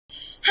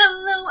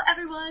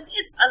everyone,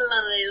 it's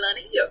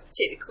Alanaleilani, your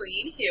potato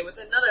queen, here with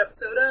another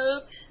episode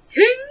of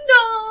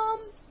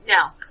Kingdom!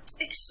 Now,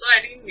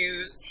 exciting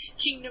news,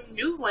 Kingdom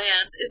New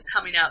Lands is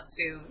coming out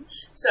soon,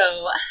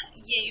 so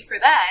yay for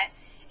that.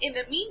 In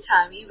the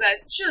meantime, you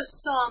guys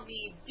just saw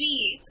me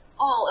beat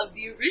all of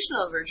the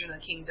original version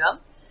of Kingdom,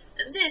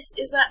 and this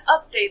is that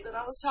update that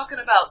I was talking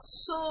about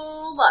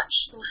so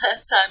much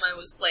last time I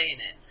was playing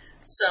it.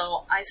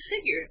 So I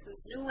figured,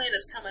 since New Land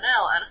is coming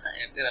out, and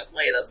I'm gonna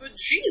play the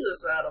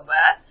bejesus out of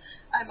that,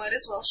 I might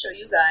as well show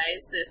you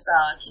guys this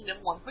Kingdom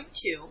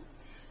 1.2,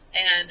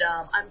 and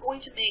I'm going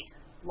to make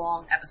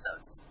long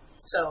episodes.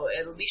 So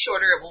it'll be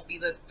shorter, it won't be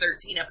the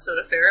 13 episode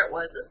affair it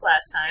was this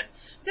last time,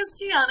 because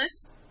to be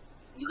honest,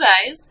 you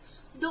guys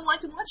don't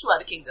like to watch a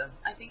lot of Kingdom.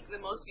 I think the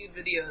most viewed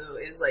video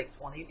is like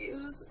 20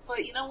 views,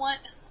 but you know what?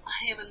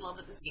 I am in love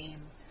with this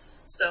game.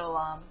 So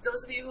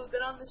those of you who have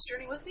been on this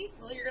journey with me,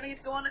 well, you're gonna get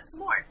to go on it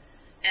some more.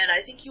 And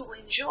I think you will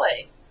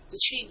enjoy the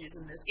changes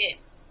in this game.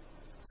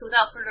 So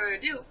without further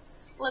ado,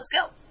 let's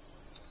go.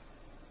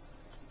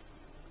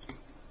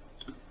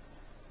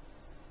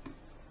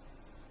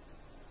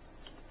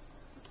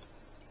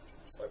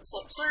 Slurp,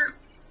 slurp, slurp.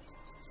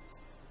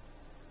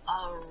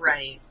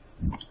 Alright.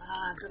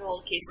 Good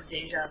old case of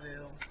deja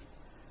vu.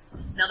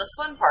 Now the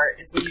fun part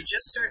is when you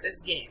just start this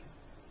game,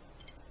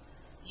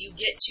 you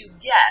get to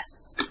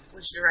guess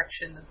which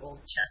direction the gold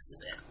chest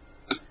is in.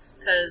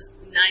 Because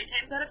 9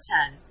 times out of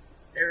 10,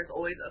 there is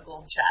always a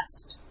gold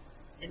chest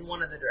in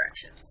one of the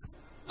directions.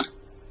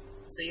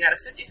 So you got a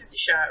 50-50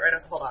 shot right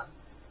up. Hold on.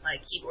 My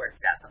keyboard's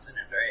got something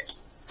in it, right?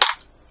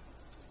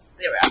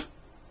 There we are.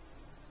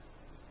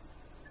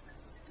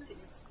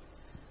 Continue.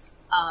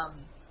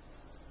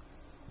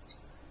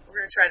 We're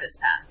going to try this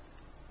path.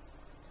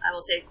 I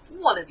will take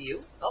one of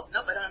you. Oh,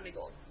 nope, I don't have any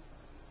gold.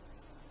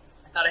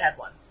 I thought I had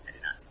one. I do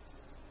not.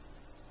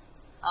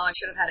 Oh, I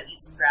should have had to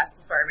eat some grass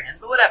before I ran,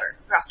 but whatever.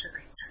 We're off to a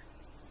great start.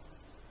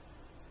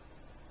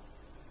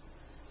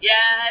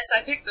 Yes,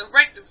 I picked the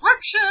right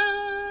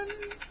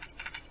direction!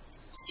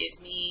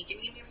 Give me.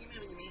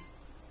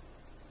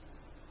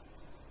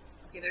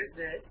 Okay, there's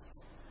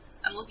this.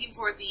 I'm looking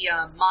for the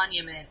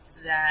monument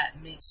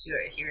that makes you.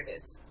 Here it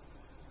is.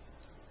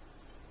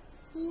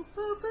 Boop,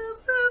 boop, boop,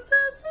 boop,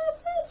 boop, boop,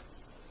 boop.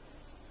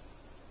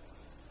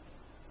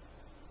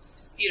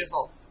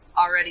 Beautiful.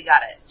 Already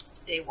got it.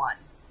 Day 1.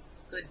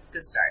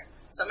 Good start.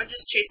 So I'm gonna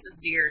just chase this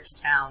deer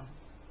to town.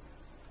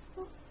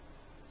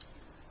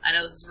 I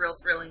know this is real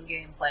thrilling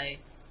gameplay.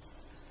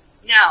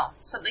 Now,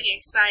 something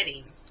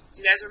exciting.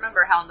 Do you guys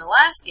remember how in the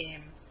last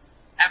game,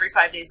 every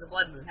 5 days the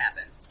blood moon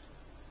happened?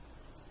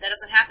 That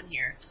doesn't happen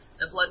here.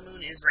 The blood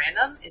moon is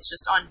random. It's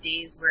just on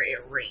days where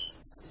it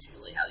rains, is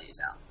usually how you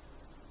tell.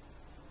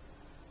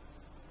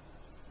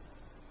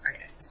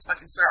 Alright, this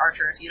fucking Star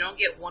Archer, if you don't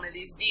get one of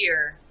these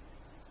deer,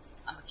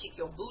 I'm gonna kick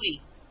your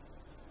booty.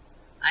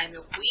 I am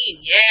your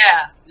queen,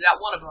 yeah! You got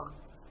one of them.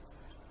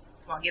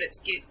 Come on, get it,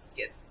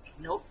 get.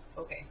 Nope,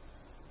 okay.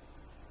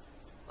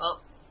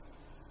 Well.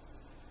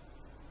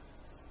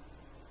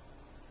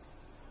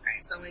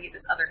 Alright, so I'm gonna get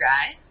this other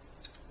guy.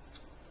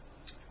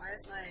 Why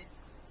is my...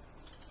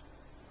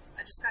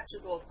 I just got 2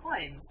 gold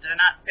coins. Did I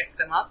not pick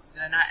them up?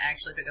 Did I not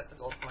actually pick up the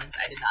gold coins?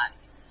 I did not.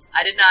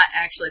 I did not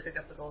actually pick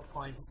up the gold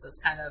coins. That's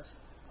kind of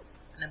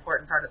an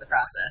important part of the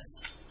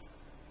process.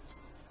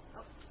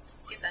 Oh,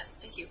 get that.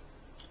 Thank you.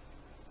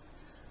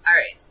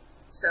 Alright,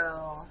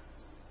 so...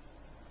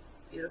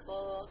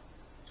 Beautiful.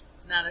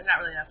 No, there's not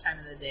really enough time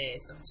in the day,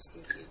 so I'm just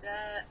gonna give you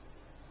that.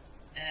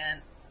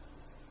 And...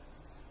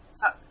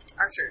 Fuck.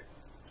 Archer.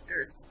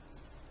 Yours.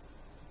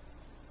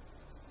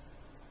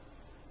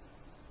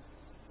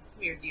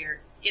 Come here,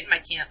 dear. Get in my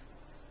camp.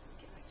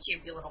 Get in my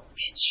camp, you little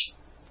bitch.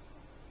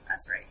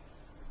 That's right.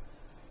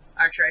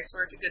 Archer, I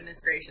swear to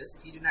goodness gracious,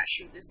 if you do not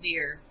shoot this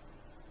deer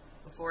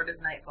before it is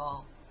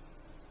nightfall.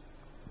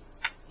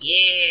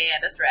 Yeah,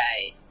 that's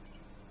right.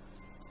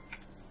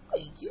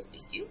 Thank you,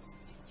 thank you,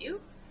 thank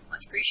you.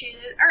 Much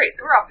appreciated. Alright,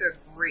 so we're off to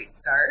a great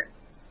start.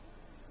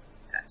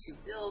 Got 2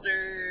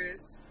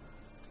 builders.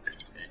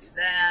 Gonna do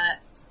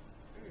that.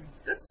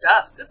 Good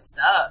stuff, good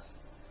stuff.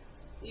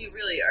 We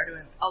really are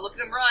doing... Oh, look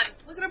at him run.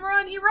 Look at him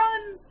run. He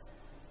runs.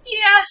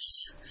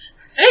 Yes.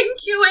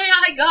 Thank you,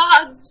 AI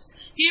gods.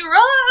 He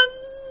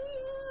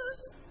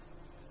runs.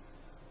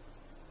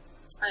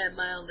 I am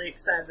mildly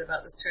excited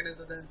about this turn of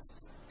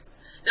events.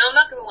 Now, I'm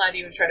not going to lie to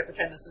you and try to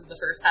pretend this is the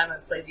first time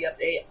I've played the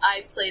update.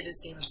 I play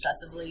this game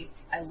obsessively.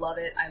 I love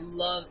it. I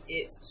love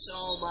it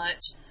so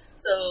much.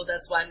 So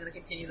that's why I'm going to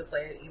continue to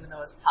play it, even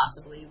though it's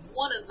possibly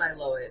one of my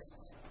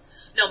lowest.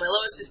 No, my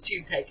lowest is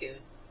Tune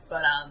Tycoon.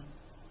 But,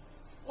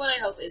 what I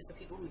hope is the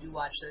people who do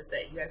watch this,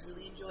 that you guys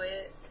really enjoy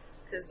it.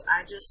 Because I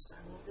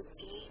love this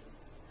game.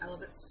 I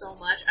love it so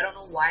much. I don't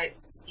know why it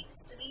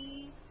speaks to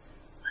me,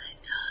 but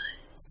it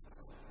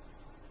does.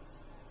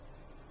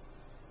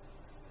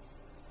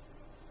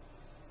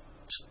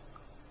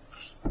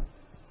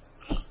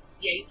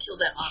 Yeah, you killed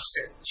that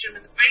monster. Shoot him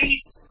in the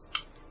face!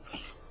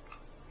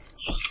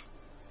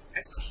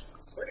 I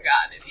swear to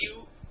God, if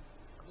you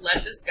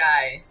let this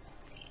guy...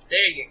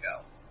 There you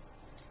go.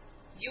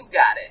 You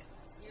got it.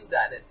 You new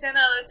guy that 10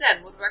 out of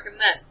 10 would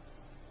recommend.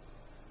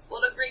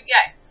 What a great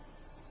guy.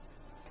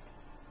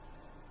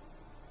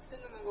 I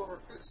think I'm gonna go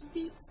recruit some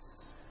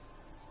peeps.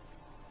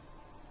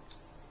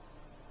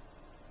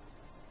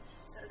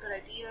 Is that a good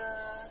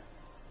idea?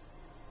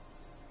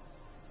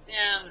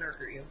 Yeah, I'm gonna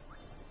recruit you.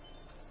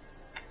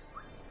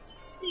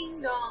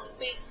 Ding dong,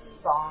 bing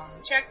bong.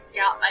 Check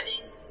out my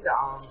ding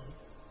dong.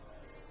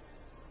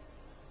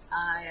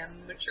 I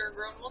am a mature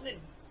grown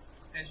woman,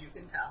 as you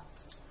can tell.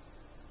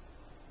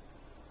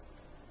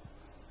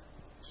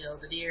 Kill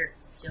the deer.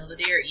 Kill the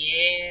deer.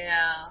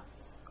 Yeah.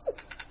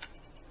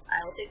 I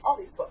will take all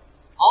these coins.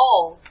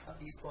 All of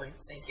these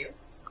coins, thank you.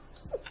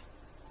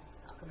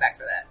 I'll come back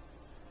for that.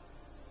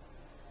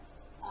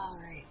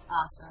 Alright,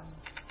 awesome.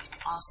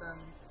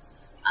 Awesome.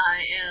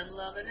 I am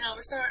loving how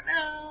we're starting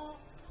out.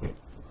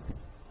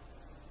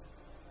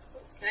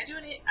 Can I do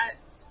any...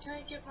 can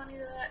I give money to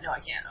that? No, I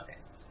can't. Okay.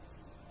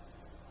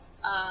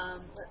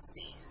 Let's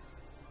see.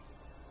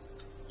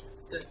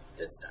 It's good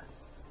stuff.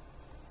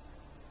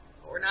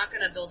 But we're not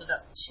going to build it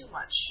up too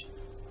much,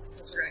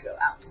 because we're going to go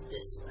out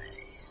this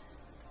way.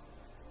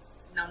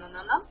 No.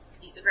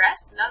 Eat the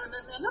grass. No.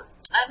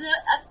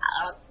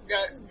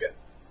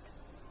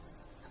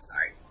 I'm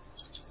sorry.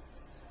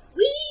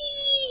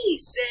 Whee!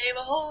 Save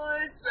a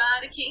horse,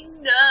 ride a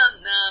kingdom.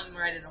 No, I'm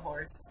riding a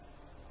horse.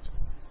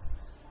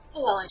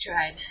 Oh, well, I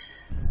tried.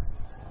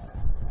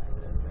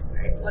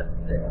 Alright, what's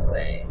this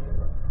way?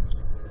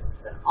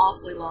 It's an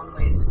awfully long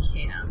ways to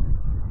camp.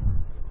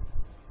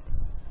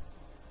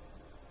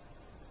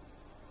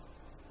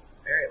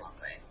 Very long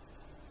way.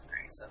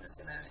 Alright, so I'm just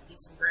gonna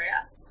eat some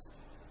grass.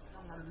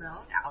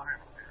 No.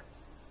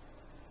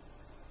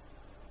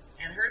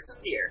 And herd some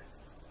deer.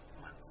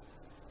 Come on.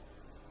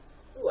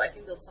 Ooh, I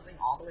can build something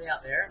all the way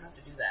out there. I'm gonna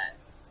have to do that.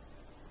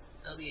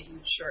 That'll be a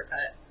huge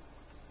shortcut.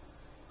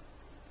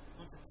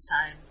 Once it's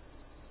time.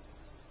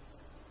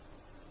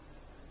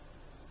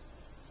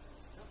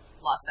 Nope,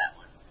 lost that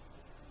one.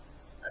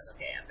 That's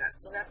okay,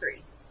 still got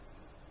 3.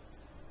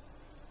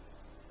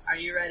 Are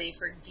you ready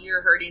for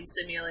Deer Herding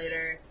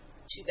Simulator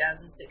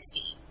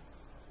 2016?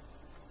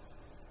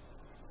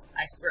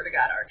 I swear to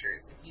God,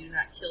 archers, if you do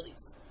not kill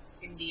these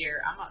fucking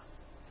deer, I'm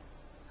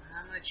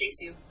gonna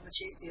chase you. I'm gonna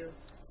chase you.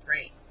 It's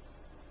great.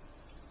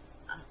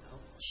 I don't know.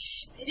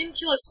 Shh, they didn't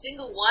kill a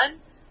single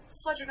one? What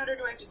fudge or nutter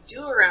do I have to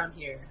do around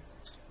here?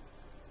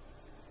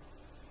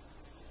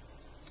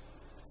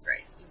 That's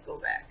right. You go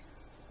back.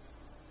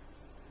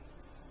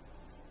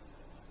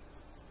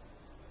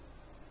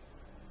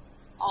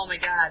 Oh my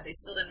God, they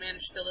still didn't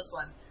manage to kill this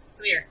one.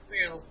 Come here,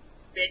 little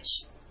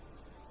bitch.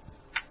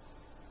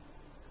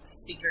 I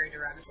speak very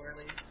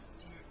derogatorily.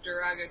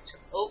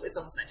 Oh, it's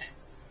almost nighttime.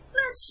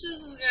 Let's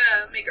just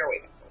make our way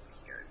back over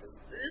here. Just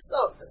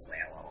go this way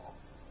a little.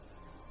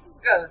 Let's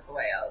go this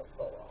way a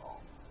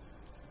little.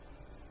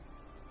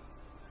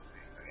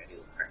 Alright, we're gonna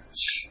do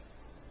crunch.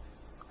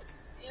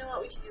 You know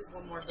what, we can use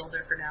one more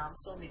builder for now. I'm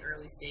still in the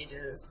early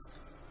stages.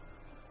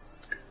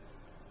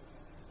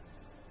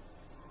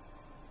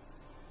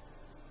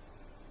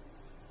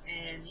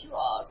 And you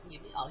all can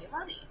give me all your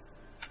money.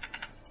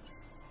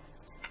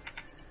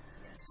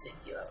 Yes,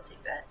 thank you. I will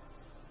take that.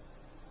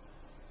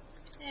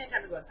 And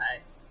time to go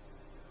outside.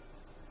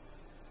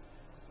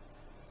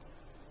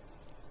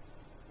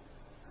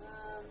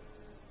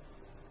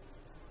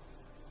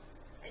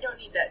 I don't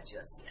need that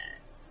just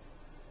yet.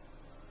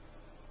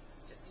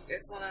 Do you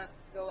guys want to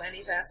go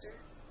any faster?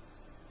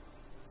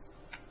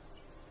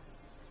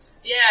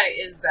 Yeah,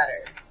 it is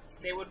better.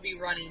 They would be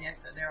running if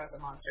there was a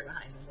monster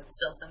behind them, but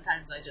still,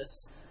 sometimes I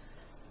just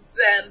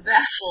am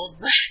baffled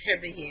by their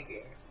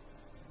behavior.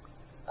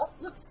 Oh,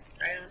 look,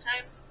 right on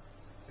time.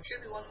 There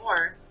should be one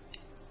more.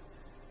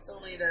 It's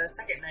only the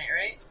second night,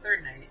 right?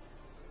 Third night.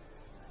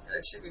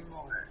 There should be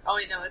more. Oh,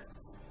 wait, no,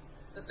 it's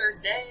the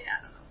third day?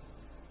 I don't know.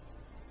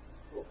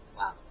 Ooh,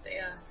 wow, they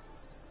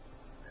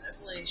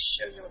definitely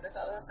showed you what they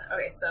thought last time.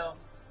 Okay, so,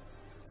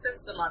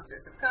 since the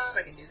monsters have come,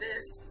 I can do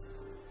this.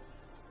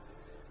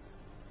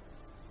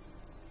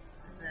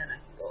 And then I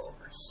can go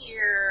over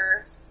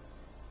here,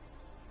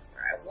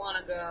 where I want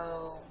to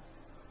go.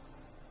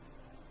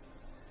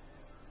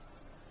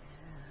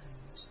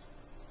 And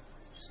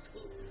just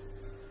boop.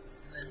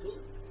 And then boop.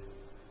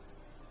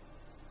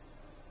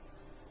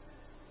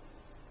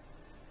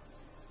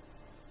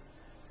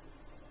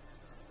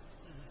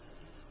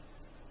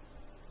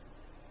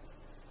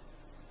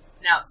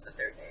 Now it's the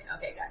third day.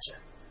 Okay, gotcha.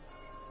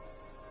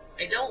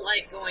 I don't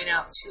like going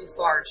out too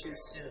far too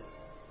soon.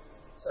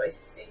 So I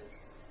think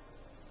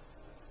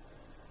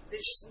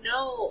there's just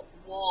no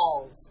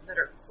walls that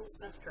are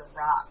close enough to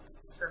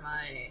rocks for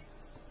my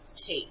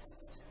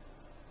taste.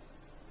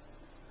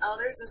 Oh,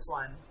 there's this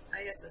one.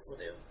 I guess this will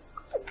do.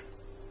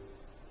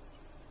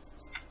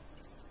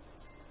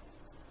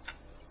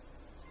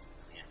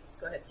 Yeah,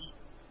 go ahead, eat.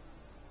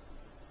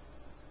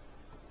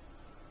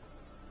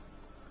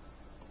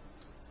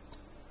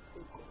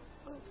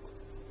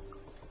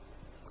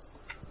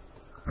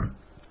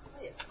 Oh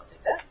yes, I'll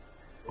take that.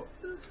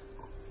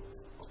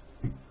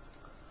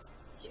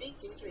 Gimme.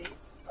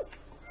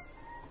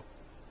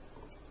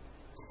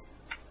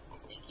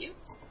 Thank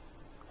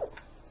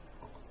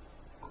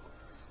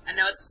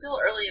it's still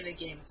early in the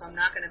game, so I'm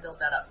not going to build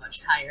that up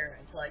much higher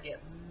until I get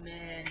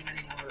many,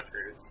 many more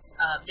recruits.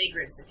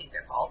 Vagrants, I think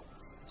they're called.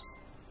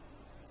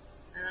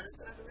 And I'm just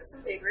going to go get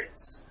some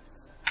vagrants.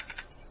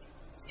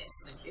 Yes,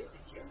 thank you,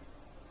 thank you.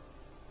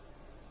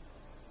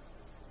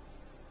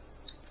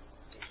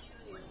 Thank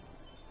you.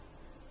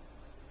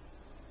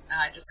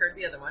 I just heard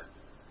the other one.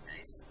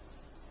 Nice.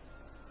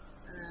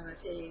 And then I'm going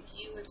to take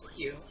you into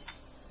you.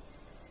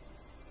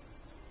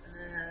 And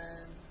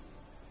then...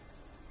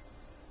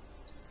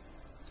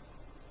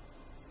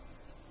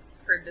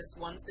 heard this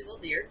one single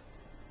deer.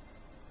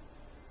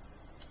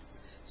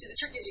 See, the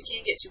trick is you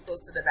can't get too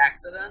close to the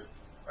backs of them,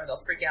 or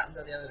they'll freak out and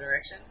go the other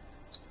direction.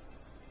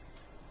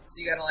 So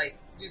you gotta, like,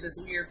 do this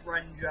weird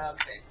run jog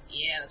thing.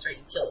 Yeah, that's right,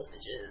 you kill those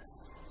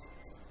bitches.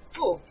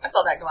 Ooh, I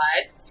saw that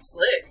glide. You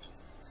slick.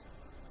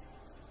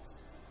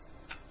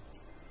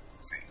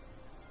 Right.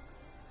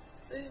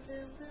 Boom,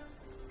 boom, boom.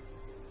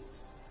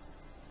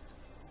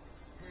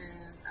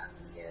 And I'm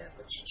gonna get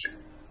a choo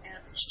and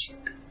a choo.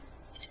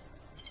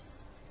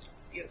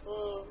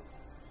 Beautiful.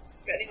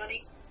 Got any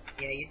money?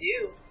 Yeah, you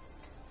do.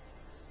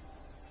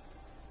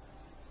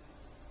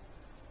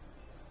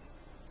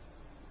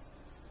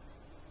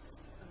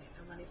 Okay,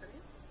 no money for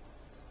you.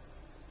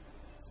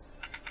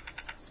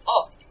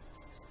 Oh,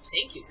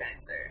 thank you,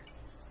 kind sir.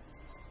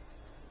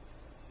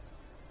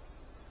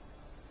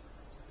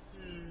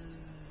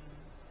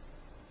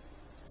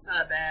 It's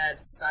not a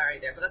bad spot right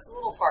there, but that's a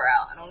little far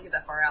out. I don't want to get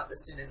that far out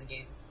this soon in the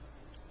game.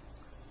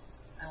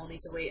 I will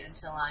need to wait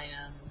until I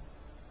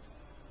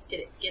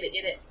get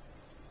it.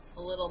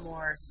 A little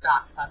more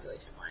stock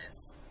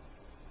population-wise.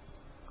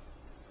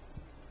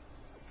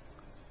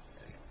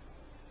 There we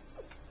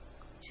go.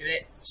 Shoot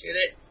it.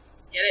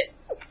 Get it.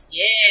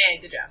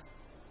 Yeah, good job.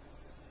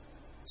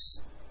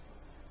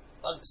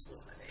 Bug just flew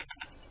in my face.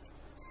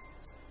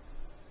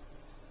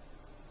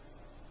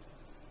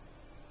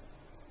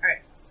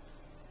 Alright.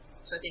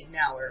 So I think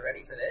now we're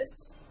ready for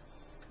this.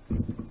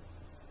 And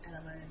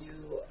I'm gonna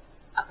do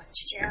up a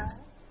cha-cha.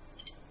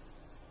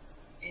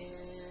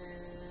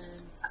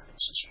 And up a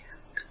cha-cha.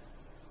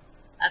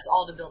 That's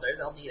all the builders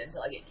I'll need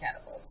until I get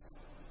catapults.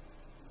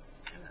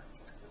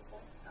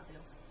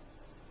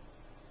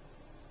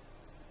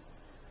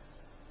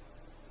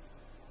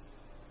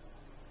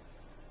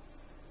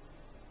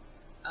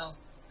 Oh.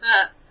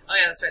 Oh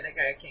yeah, that's right, that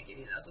guy can't get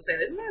eaten. I was gonna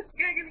say, isn't this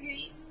guy gonna get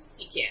eaten?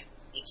 He can't.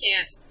 He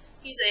can't.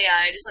 He's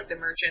AI, just like the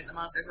merchant. The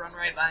monsters run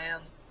right by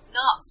him.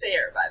 Not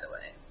fair, by the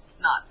way.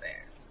 Not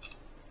fair.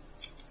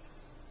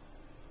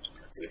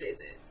 Let's see what day is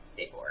it?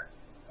 Day 4.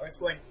 Or it's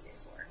going to be day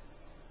 4.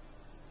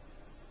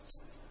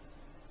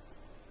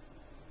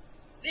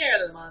 There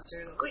are the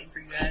monsters. I was waiting for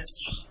you guys.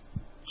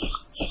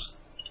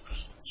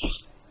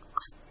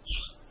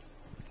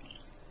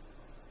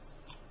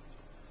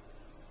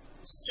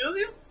 Just the 2 of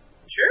you?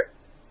 Sure?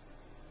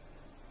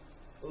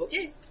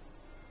 Okay.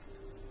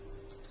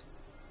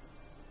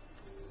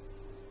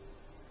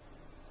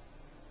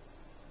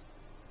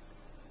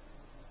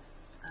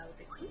 I will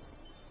take you.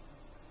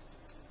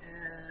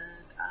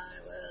 And I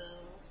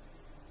will...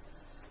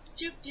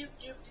 Doop doop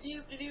doop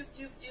doop doop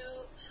doop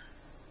doop.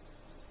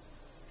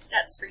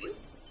 That's for you.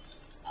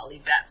 I'll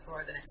leave that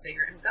for the next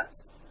vagrant who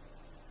comes.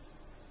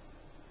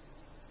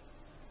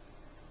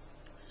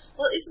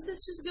 Well, isn't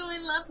this just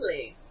going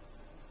lovely?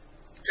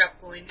 Drop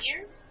a coin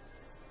here.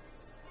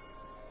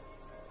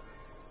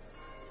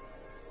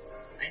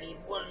 I need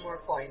one more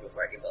coin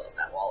before I can build up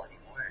that wall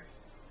anymore.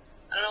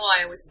 I don't know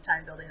why I wasted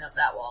time building up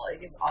that wall. It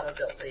gets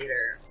auto-built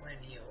later when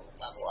you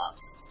level up.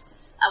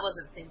 I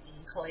wasn't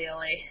thinking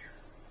clearly.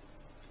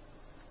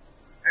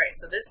 Alright,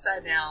 so this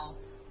side now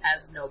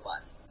has no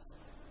buttons.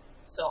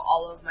 So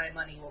all of my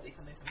money will be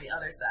coming from the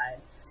other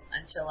side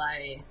until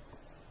I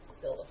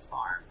build a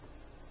farm,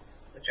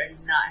 which I do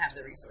not have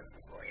the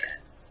resources for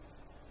yet.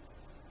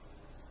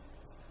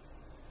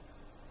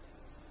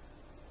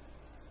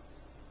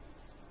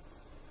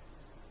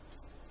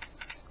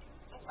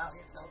 Oh wow,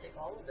 yes, I'll take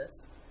all of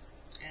this.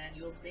 And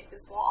you'll make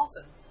this wall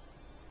awesome.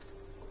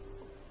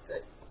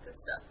 Good. Good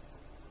stuff.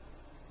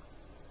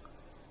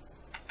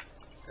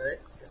 Good.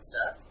 Good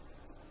stuff.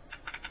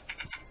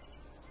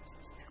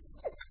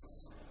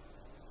 Yes.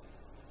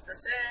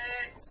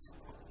 Perfect.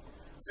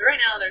 So right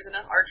now there's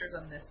enough archers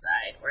on this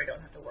side where I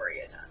don't have to worry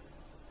a ton.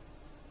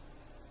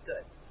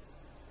 Good.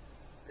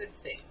 Good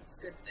things.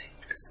 Good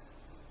things.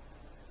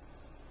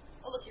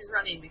 Oh look, he's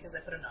running because I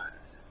put another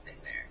thing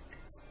there.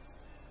 Nice.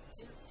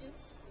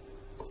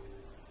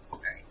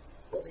 Alright.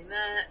 Building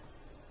that.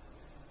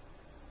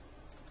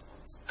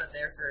 Let's put that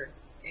there for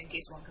in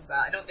case one comes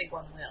out. I don't think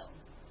one will.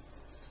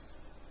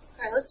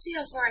 Alright, let's see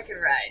how far I can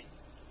ride.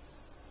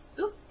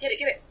 Oop, get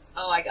it.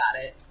 Oh, I got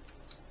it.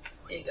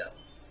 There you go.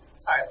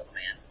 Sorry, little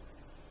man.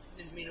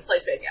 Didn't mean to play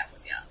fake out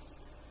with ya.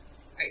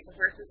 Alright, so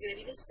first is going to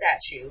be the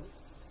statue.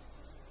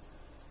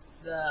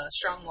 The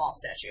strong wall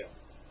statue.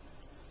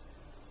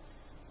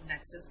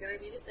 Next is going to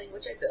be the thing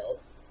which I built.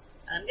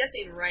 And I'm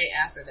guessing right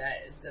after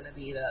that is going to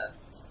be the...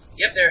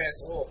 Yep, there it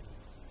is. Oh.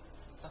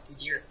 Fuck you,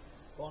 deer.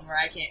 Going where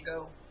I can't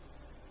go.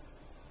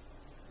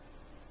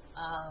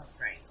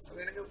 Right, so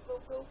we're gonna go,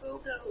 go, go, go,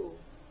 go.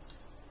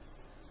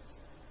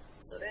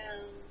 Slow down.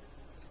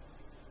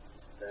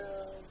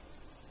 Go.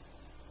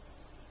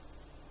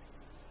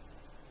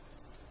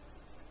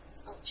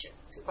 Oh shit,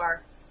 too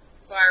far.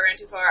 Too far, I ran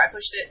too far. I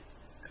pushed it.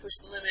 I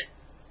pushed the limit.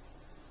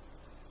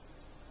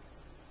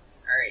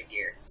 Alright,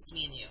 dear. It's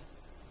me and you.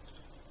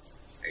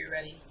 Are you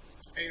ready?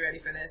 Are you ready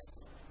for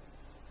this?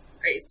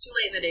 Alright, it's too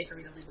late in the day for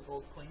me to leave a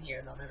gold coin here,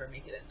 and I'll never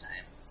make it in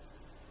time.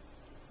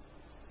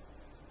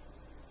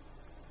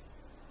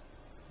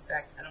 In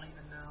fact, I don't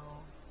even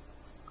know.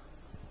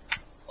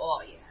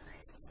 Oh, yeah,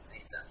 nice.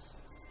 Nice stuff.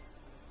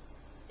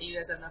 You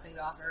guys have nothing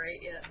to offer, right?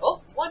 Yeah.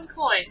 Oh, 1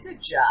 coin.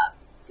 Good job.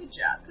 Good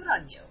job. Good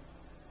on you.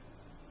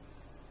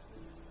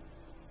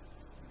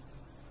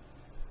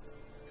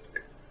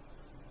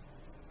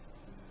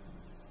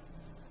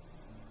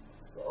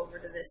 Let's go over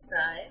to this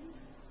side.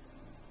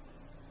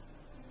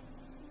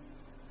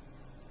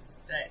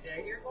 Did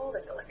I hear gold?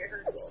 I feel like I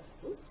heard gold.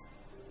 Oops.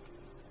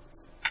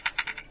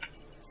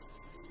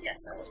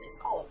 Yes, I will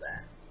take all of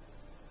that.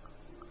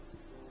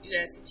 You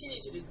guys continue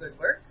to do good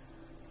work.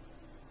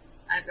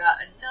 I've got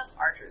enough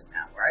archers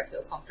now where I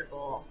feel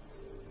comfortable.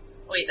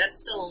 Wait, that's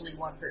still only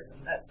 1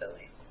 person. That's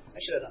silly. I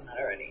should have done that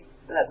already.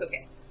 But that's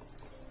okay.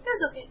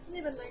 That's okay.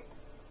 Live and learn.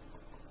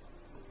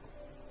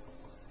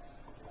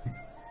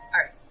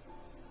 Alright.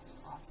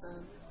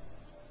 Awesome.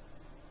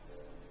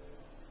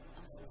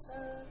 Awesome stuff.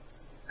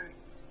 Alright.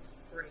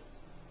 Great.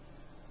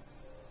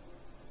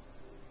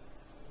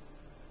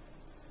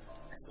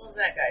 I still have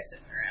that guy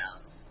sitting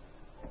around.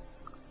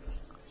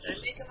 Should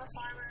I make him a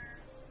farmer?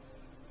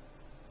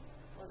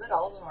 Was that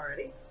all of them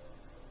already?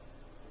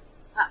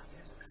 Ah, you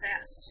guys work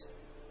fast.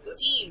 Go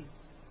team!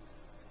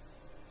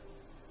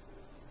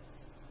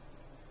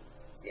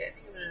 See, I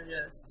think I'm gonna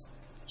just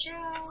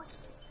chow,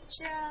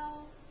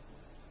 chow.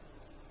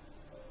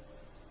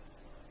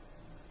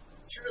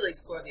 Should really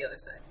explore the other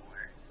side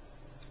more.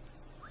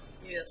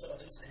 Maybe that's what I'll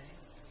do today.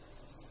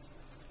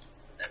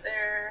 Put that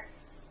there.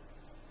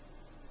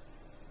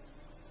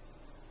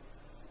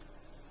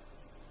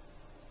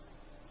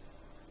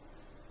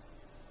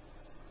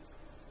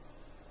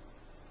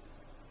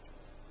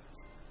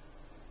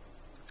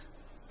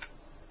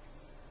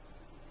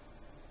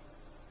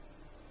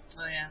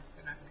 Oh yeah,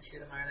 they're not gonna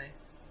shoot him, are they?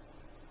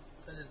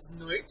 Because it's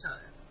night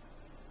time.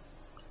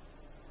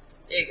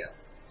 There you go.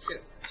 Shoot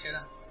him. Shoot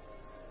him.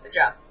 Good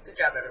job. Good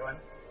job, everyone.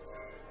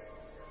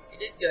 You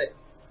did good.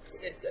 You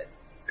did good.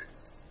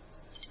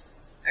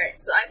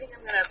 Alright, so I think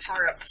I'm gonna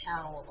power up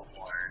town a little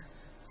more.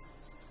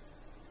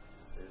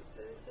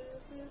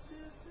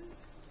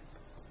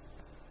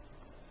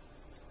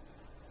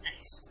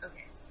 Nice.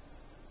 Okay.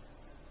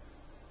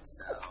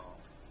 So,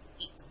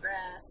 eat some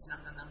grass. Nom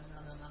nom nom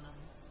nom nom nom nom.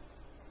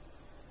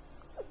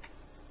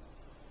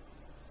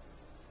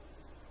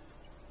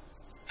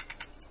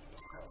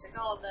 So I'll take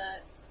all of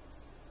that.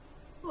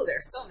 Ooh,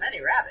 there's so many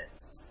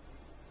rabbits.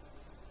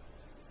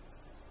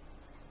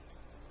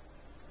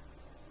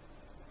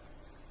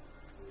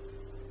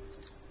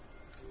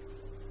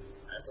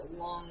 That's a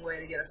long way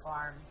to get a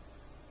farm.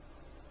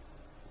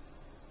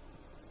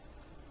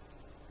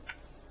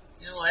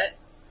 You know what?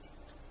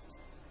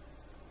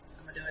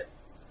 I'm gonna do it.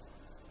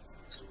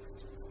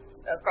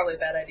 That was probably a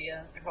bad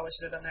idea. I probably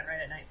should have done that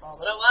right at nightfall,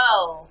 but oh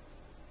well!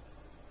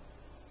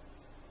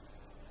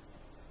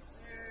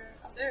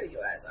 Oh, there you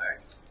guys are.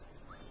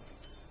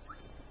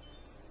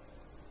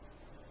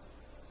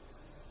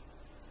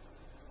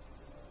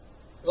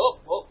 Oh,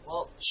 whoa,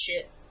 whoa,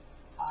 shit.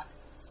 Fuck.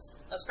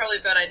 That's probably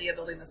a bad idea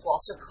building this wall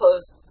so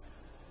close.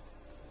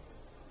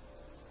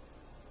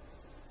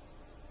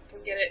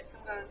 Come get it.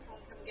 Come on,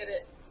 come get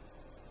it.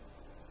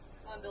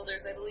 Come on,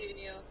 builders, I believe in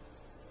you.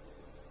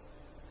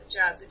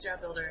 Good job,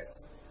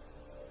 builders.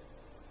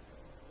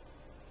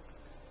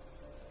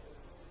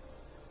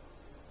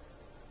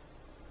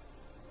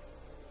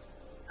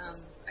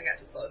 I got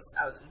too close.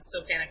 I was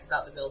so panicked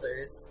about the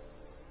builders.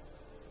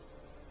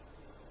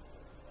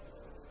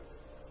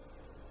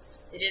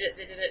 They did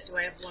it. Do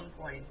I have 1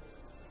 coin?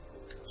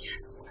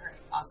 Yes, alright,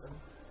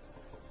 awesome.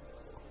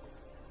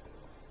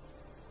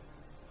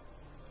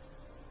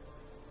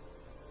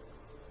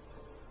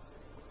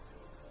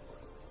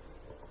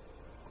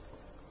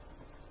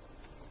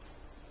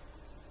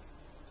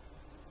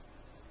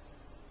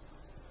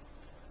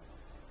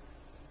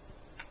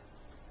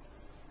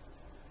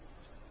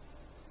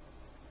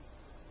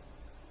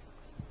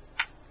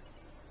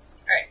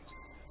 Alright.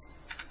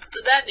 So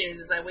the bad news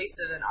is I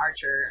wasted an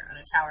archer on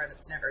a tower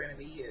that's never going to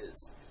be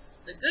used.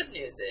 The good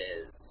news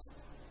is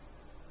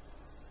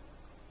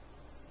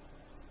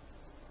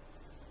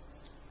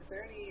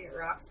there any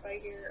rocks by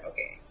here?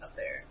 Okay, up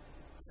there.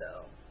 So,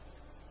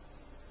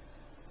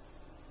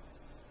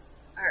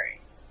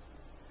 alright.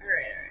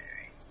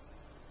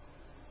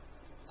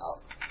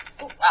 Oh,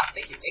 wow,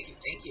 thank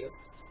you.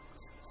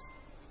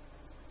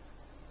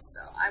 So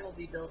I will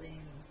be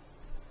building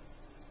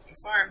a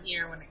farm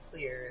here when it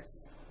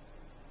clears.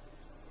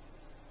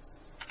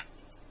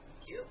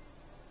 Thank you.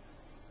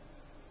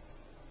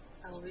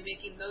 I will be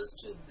making those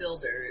 2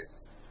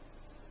 builders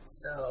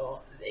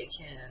so they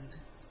can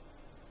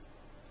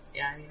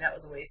Yeah, I mean, that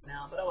was a waste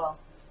now, but oh well.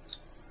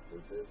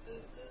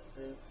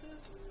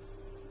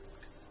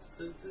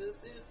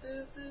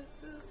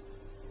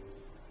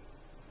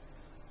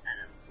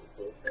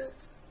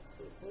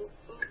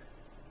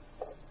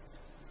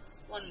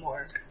 One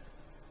more.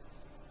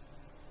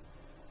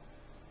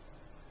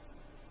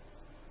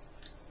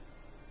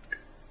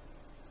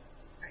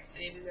 Alright,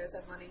 any of you guys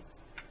have money?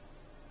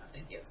 Oh,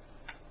 thank you.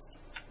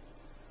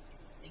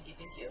 Thank you,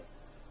 thank you.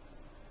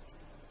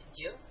 Thank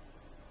you.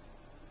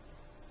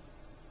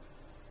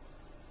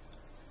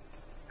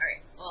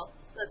 Alright, well,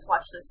 let's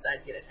watch this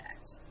side get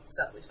attacked. Because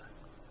that'll be fun.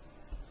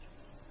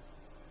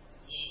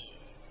 Yeah.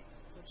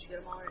 Did you get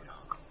them all or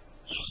no?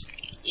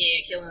 Yeah,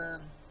 kill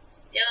him.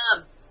 Kill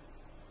him!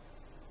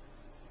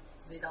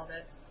 Are they all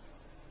dead?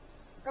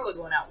 I'm probably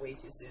going out way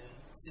too soon.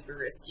 Super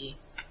risky.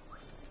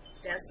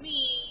 That's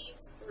me.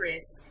 Super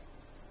risk.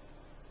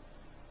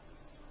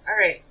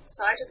 Alright,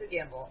 so I took a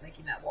gamble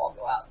making that wall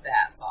go out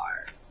that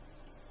far.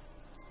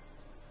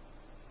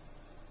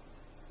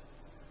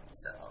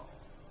 So...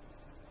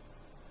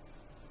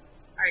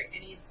 Alright, I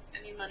need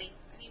money.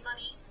 I need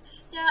money.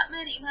 Got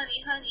money,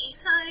 honey.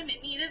 I'm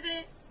in need of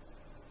it.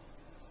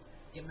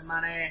 Give me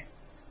money.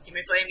 Give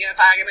me flame, give me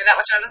fire, give me that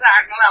which I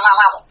desire.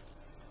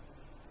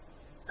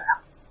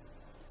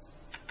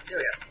 Here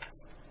we go.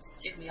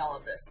 Give me all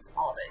of this.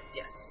 All of it.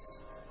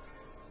 Yes.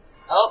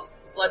 Oh,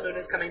 blood moon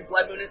is coming.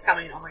 Blood moon is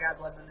coming. Oh my god,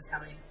 blood moon is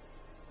coming.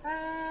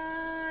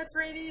 It's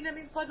raining. That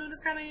means blood moon is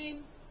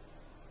coming.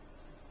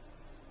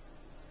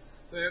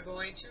 We're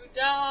going to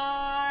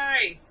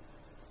die.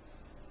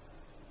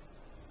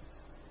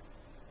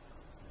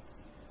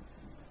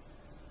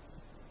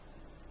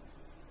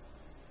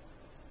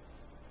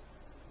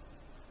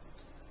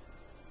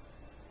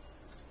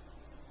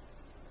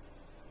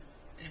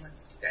 Anyone,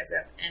 if you guys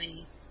have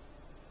any...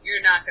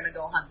 You're not gonna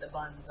go hunt the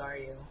buns, are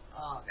you?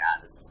 Oh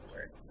god, this is the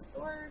worst. This is the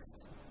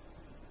worst.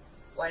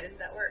 Why didn't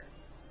that work?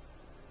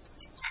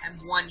 I'm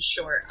one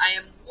short. I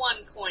am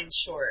one coin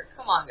short.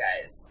 Come on,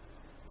 guys.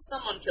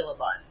 Someone kill a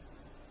bun.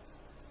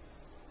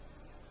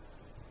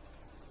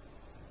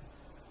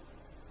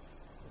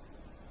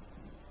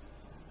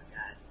 Oh my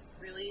god.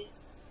 Really?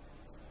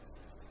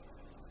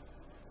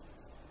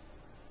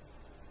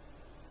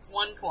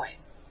 One coin.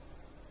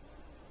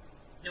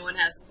 No one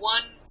has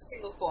one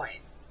single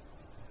coin.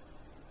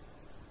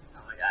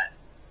 Oh my god.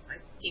 My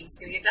team's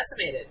gonna get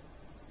decimated.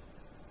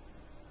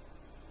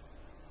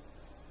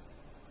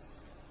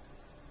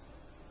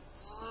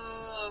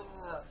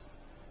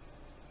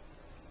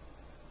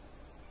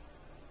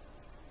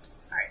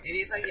 Alright, maybe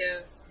if I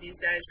give these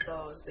guys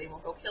bows, they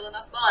won't go kill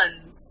enough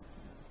buns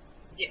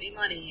to get me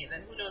money,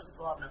 then who knows if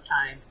we'll have enough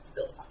time to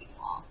build a fucking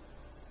wall.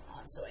 Oh,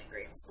 I'm so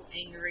angry. I'm so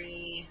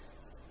angry.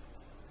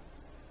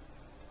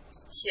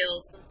 Just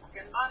kill some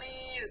fucking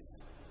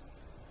bunnies.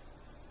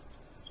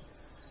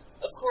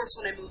 Of course,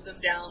 when I move them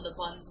down, the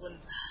buns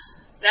wouldn't...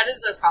 That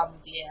is a problem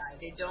with the AI.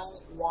 They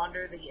don't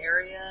wander the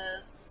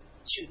area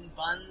shooting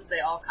buns. They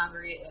all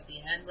congregate at the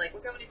end. Like,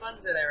 look how many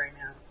buns are there right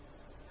now.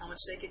 How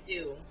much they could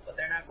do, but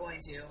they're not going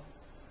to.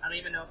 I don't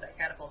even know if that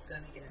catapult's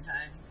going to make it in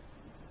time.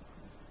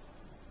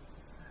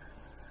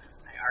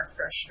 I are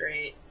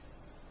frustrate.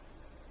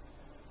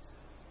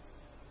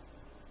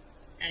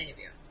 Any of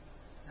you?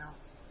 No?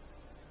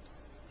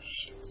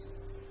 Shit.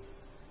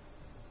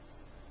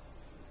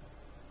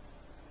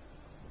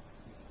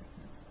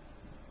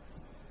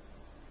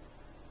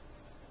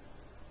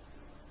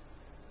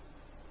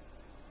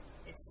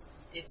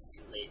 It's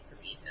too late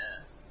for me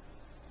to...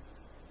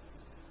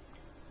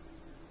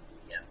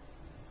 Yep.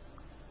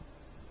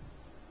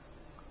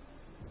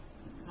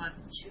 Come on,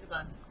 shoot a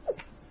bun.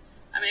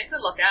 I mean, I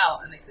could look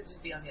out, and they could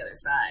just be on the other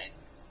side.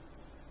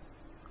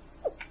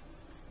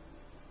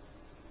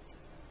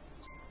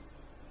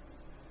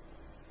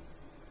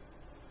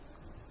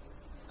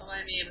 Don't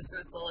mind me, I'm just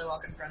gonna slowly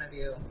walk in front of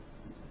you.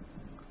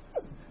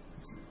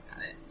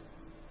 Got it.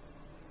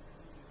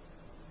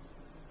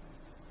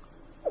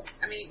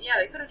 I mean, yeah,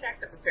 they could attack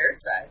the prepared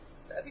side.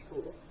 That'd be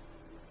cool.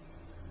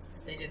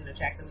 If they didn't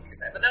attack the weaker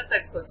side. But that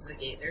side's close to the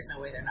gate. There's no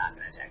way they're not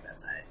going to attack that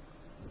side.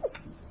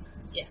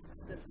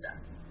 Yes, good stuff.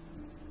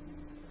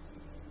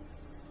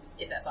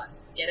 Get that bun.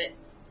 Get it.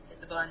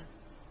 Get the bun.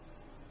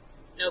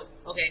 Nope.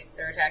 Okay,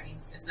 they're attacking.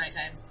 It's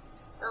nighttime.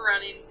 We're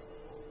running.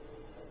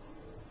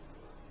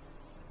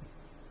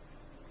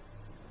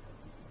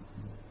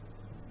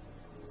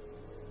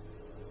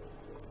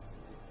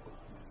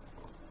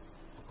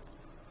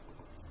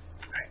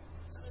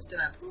 So I'm just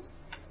gonna poop,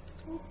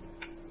 poop.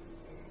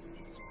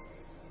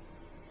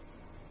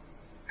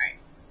 Alright.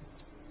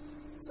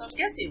 So I'm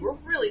guessing we're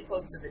really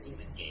close to the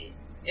demon gate.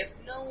 If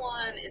no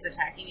one is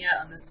attacking yet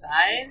on this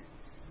side,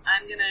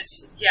 I'm gonna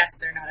guess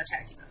they're not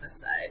attacking on this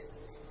side.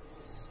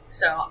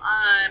 So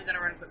I'm gonna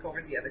run quick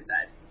over to the other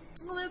side.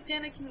 Well, that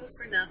panicking was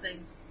for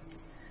nothing.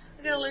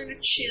 I gotta learn to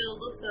chill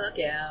the fuck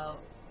out.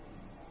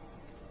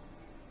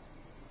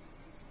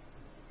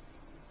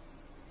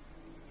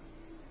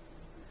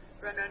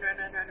 Run, run, run,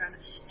 run, run, run.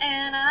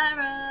 And I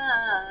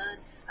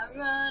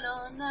run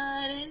all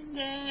night and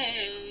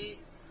day.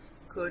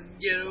 Couldn't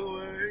get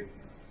away.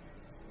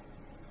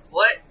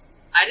 What?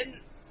 I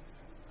didn't...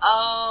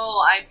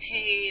 Oh, I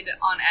paid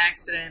on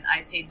accident.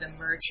 I paid the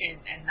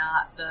merchant and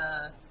not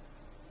the...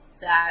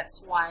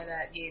 That's why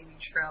that gave me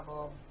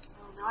trouble.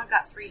 Oh, now I've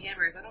got 3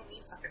 hammers. I don't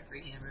need fucking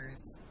 3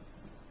 hammers.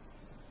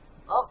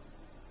 Well,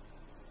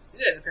 you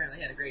guys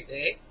apparently had a great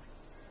day.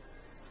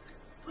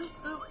 Boop,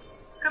 boop.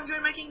 Come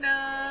join my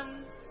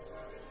kingdom.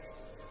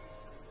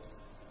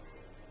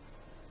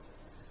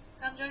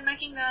 Come join my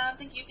kingdom.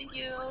 Thank you, thank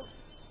you. Alright.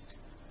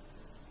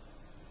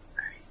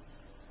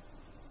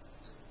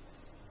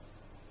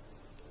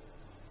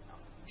 Oh,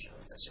 I should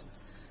have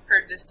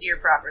heard this deer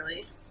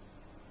properly.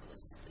 I'll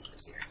just leave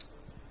this here.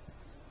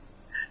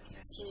 God, you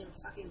guys can't even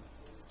fucking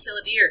kill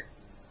a deer.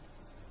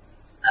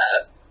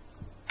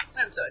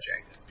 I'm so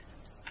attractive.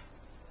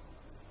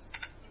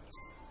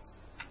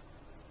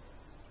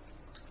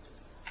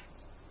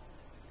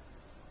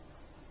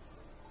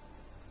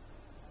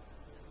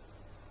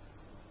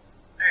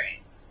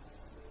 Alright.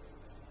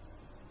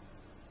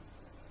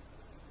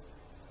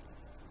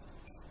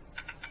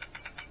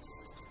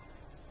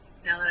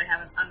 Now that I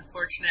have an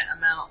unfortunate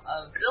amount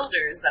of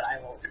builders that I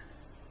will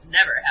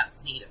never have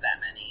need of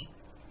that many.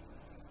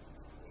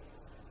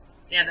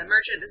 Yeah, the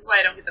merchant, this is why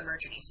I don't get the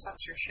merchant. He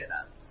sucks your shit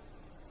up.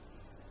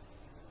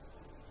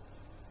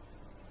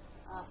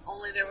 Oh, if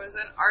only there was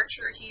an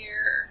archer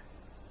here.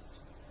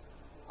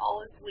 All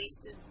this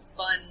wasted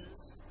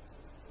buns.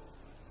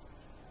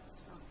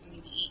 Oh, you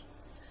need to eat.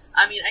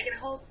 I mean, I can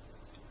hope,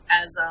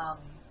 as,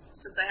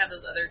 since I have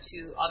those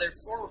other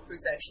 4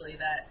 recruits actually,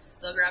 that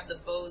they'll grab the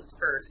bows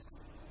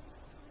first.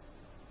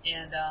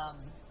 And,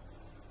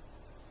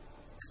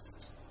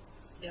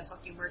 yeah,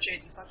 fuck you,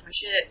 merchant, you fucked my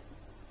shit.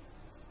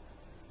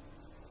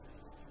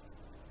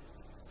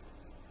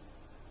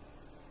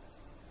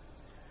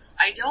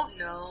 I don't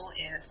know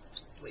if...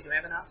 Wait, do I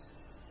have enough?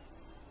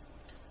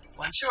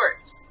 1 short.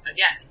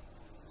 Again.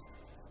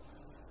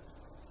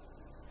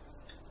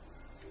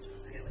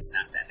 Okay, let's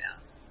knock that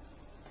down.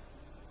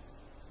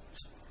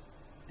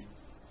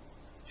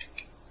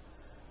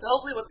 So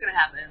hopefully what's going to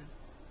happen,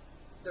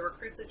 the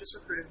recruits I just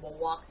recruited will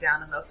walk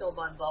down and they'll kill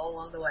buns all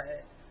along the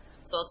way.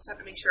 So I'll just have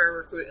to make sure I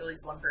recruit at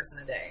least 1 person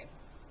a day.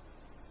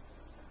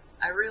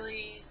 I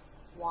really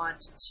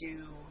want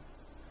to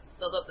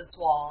build up this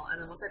wall, and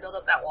then once I build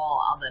up that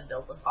wall, I'll then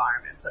build the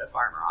farm and put a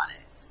farmer on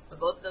it. But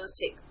both of those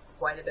take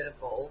quite a bit of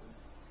gold.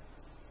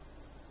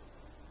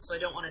 So I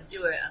don't want to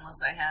do it unless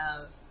I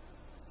have...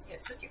 Yeah,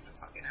 it took you for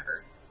fucking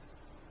ever.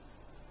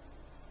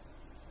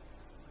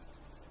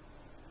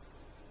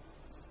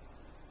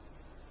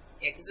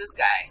 Yeah, because this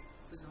guy,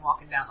 who's been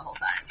walking down the whole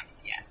time,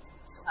 yeah,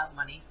 he'll have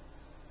money.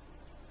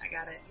 I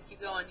got it. You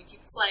keep going, you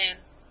keep slaying.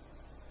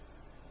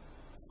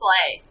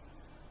 Slay!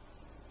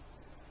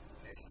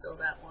 There's still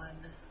that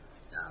one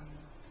dumb...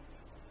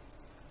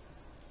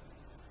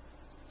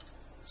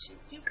 Shoot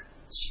doop,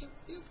 shoot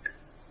doop.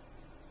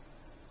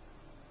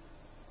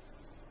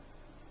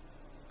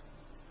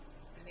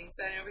 Anything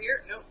exciting over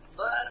here? Nope,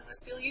 but I'm gonna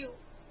steal you.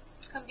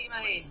 Come be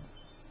mine.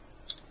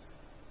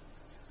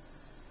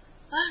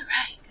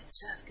 Alright, good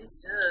stuff, good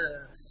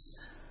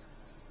stuff.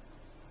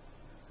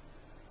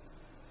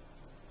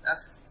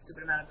 Ugh,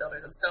 stupid amount of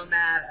builders. I'm so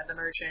mad at the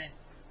merchant.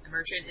 The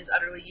merchant is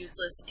utterly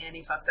useless and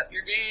he fucks up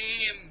your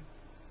game.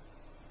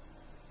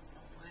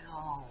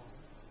 Well,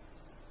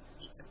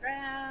 eat some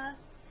grass.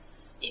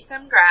 Eat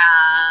some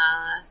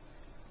grass.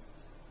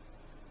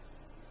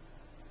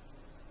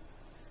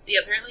 Yeah,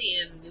 apparently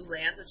in new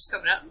lands, which is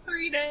coming out in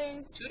 3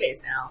 days, 2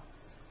 days now,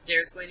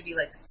 there's going to be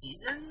like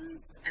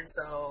seasons, and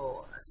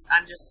so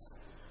I'm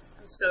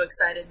so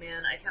excited,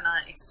 man. I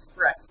cannot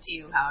express to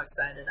you how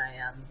excited I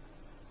am.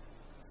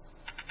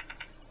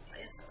 I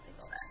guess I'll take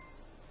all that.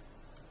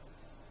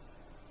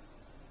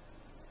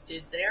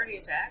 Did they already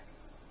attack?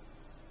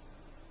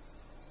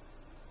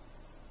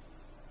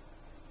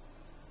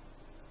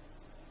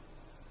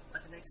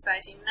 What an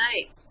exciting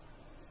night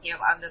here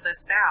under the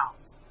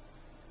stars.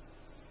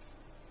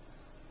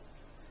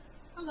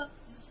 Hello.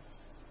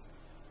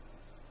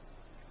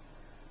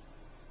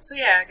 So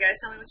yeah, guys,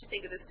 tell me what you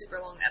think of this super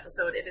long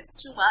episode. If it's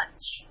too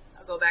much,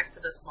 I'll go back to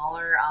the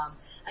smaller,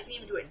 I can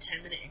even do it in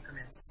 10-minute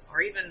increments,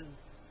 or even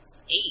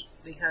 8,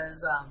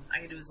 because I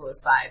can do as low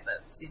as 5,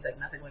 but it seems like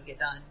nothing would get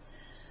done.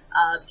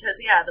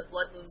 Because, yeah, the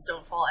blood moons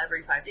don't fall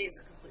every 5 days,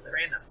 they're completely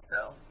random,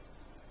 so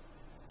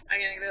I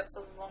can make the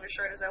episodes as long or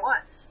short as I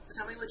want. So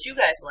tell me what you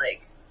guys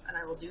like, and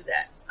I will do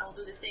that. I will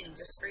do the thing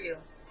just for you.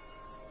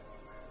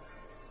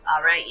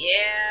 Alright,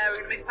 yeah, we're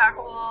gonna make a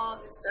powerful wall.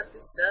 Good stuff,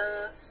 good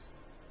stuff.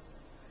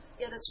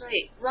 Yeah, that's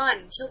right.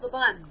 Run, kill the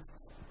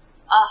buns.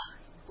 Ah,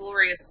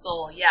 glorious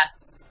soul,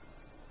 yes.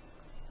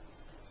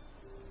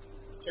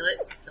 Kill it,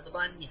 kill the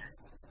bun,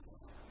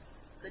 yes.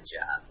 Good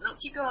job. No,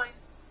 keep going.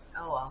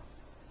 Oh well.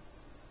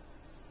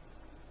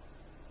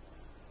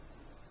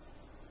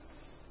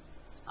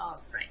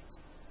 Alright.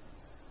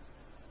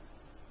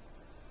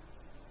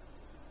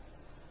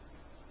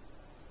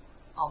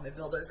 All my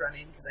builders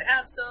running, because I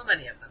have so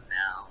many of them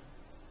now.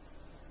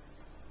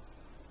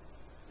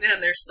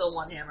 And there's still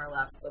 1 hammer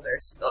left, so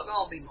there's still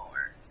gonna be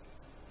more.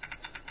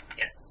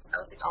 Yes, I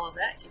will take all of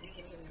that. Give me.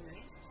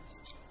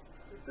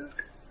 boop.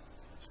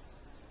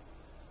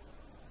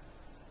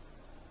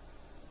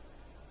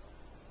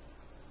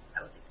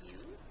 That was a you.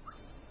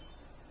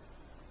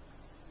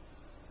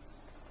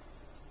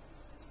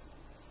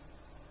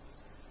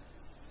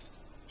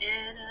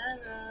 And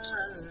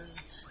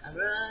I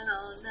run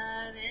all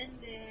night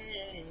and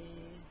day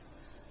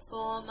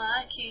for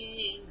my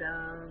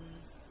kingdom.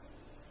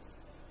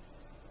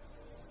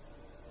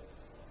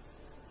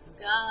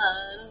 Got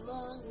a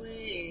long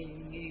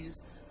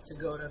ways to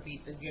go to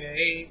beat the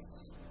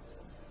gates.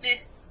 Eh.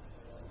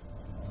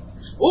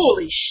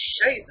 Holy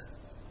shiza!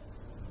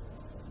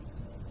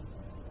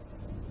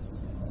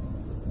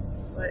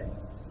 What?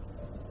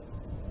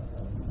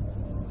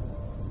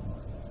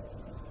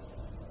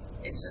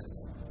 It's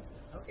just...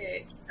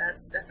 Okay,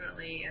 that's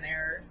definitely an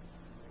error.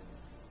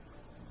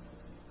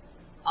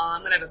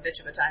 I'm gonna have a bitch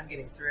of a time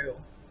getting through.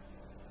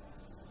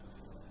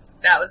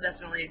 That was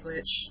definitely a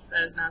glitch.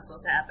 That is not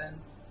supposed to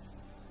happen.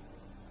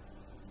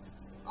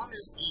 I'm gonna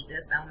just eat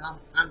this now.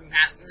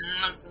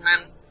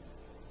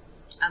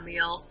 A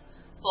meal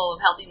full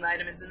of healthy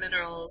vitamins and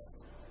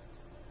minerals.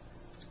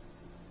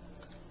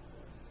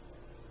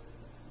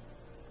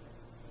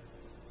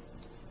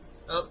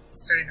 Oh,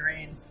 it's starting to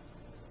rain.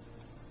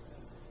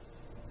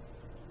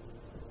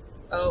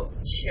 Oh,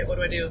 shit, what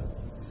do I do?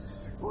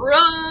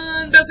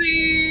 Run,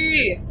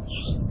 Bessie!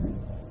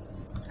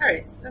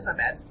 Alright, that's not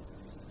bad.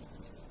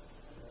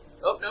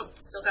 Oh, nope,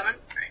 still coming?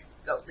 Alright,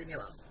 go, leave me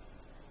alone.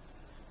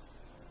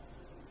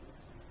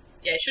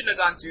 Yeah, I shouldn't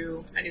have gone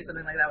through. I knew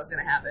something like that was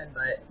gonna happen,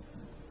 but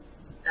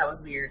that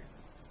was weird.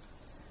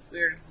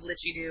 Weird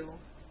glitchy-do.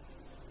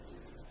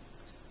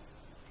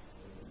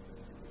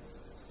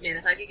 Man,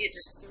 if I could get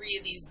just 3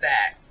 of these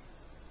back.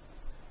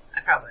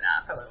 I probably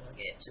not. I probably won't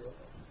get 2 of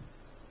them.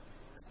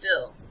 But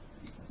still.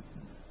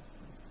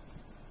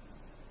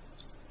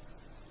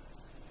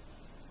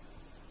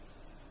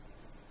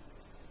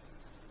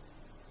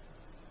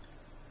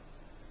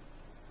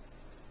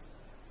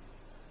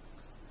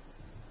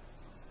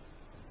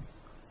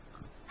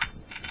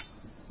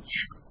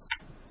 Yes!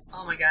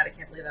 Oh my god, I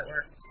can't believe that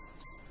worked.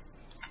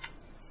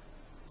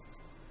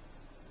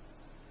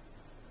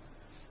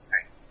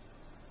 Alright.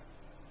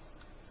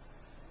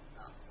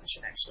 Oh, I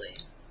should actually...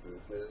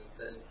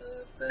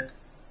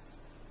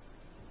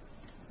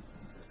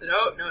 No.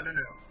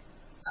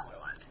 That's not what I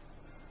wanted.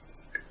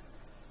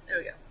 There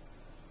we go.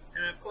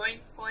 And a coin?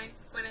 Coin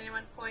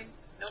anyone? Coin?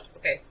 Nope.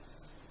 Okay.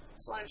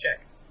 Just want to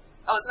check.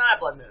 Oh, it's not a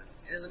blood moon.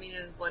 Does it mean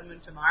it's blood moon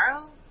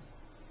tomorrow?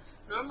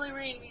 Normally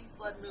rain means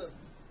blood moon.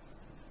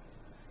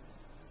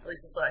 At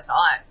least that's what I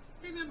thought.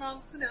 Maybe I'm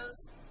wrong. Who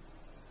knows?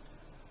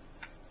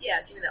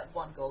 Yeah, give me that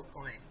 1 gold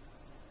coin.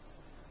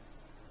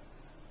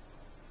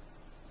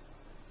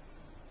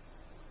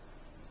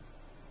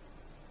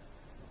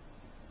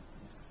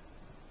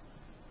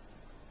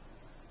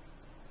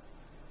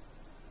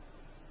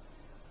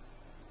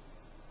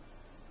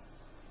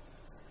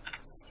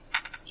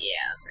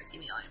 Yeah, that's right.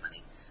 Give me all your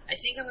money. I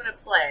think I'm gonna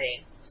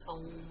play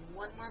till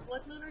 1 more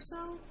blood moon or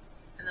so,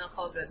 and then I'll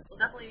call it good. This will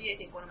definitely be, I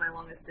think, one of my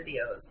longest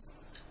videos.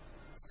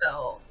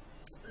 So,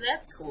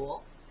 that's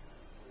cool.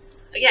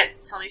 Again,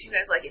 tell me if you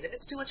guys like it. If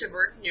it's too much of a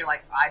burden and you're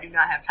like, I do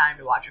not have time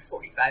to watch a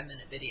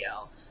 45-minute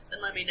video,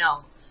 then let me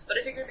know. But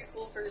I figure it'd be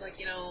cool for, like,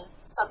 you know,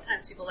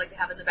 sometimes people like to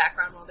have it in the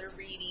background while they're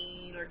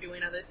reading or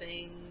doing other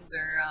things,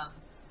 or,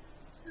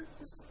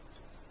 just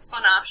a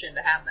fun option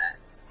to have that.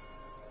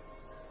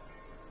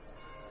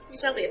 You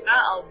tell me. If not,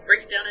 I'll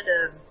break it down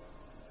into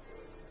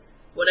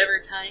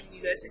whatever time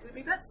you guys think would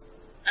be best.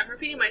 I'm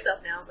repeating myself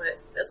now, but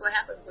that's what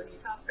happens when you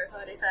talk for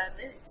 45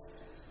 minutes.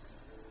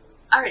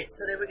 Alright,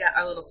 so there we got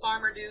our little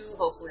farmer dude.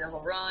 Hopefully he'll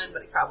run,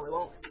 but he probably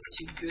won't because he's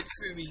too good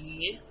for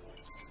me.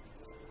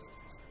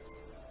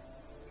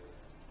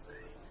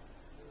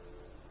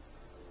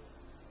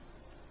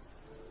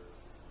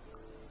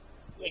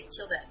 Yeah,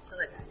 kill that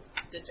guy.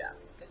 Good job.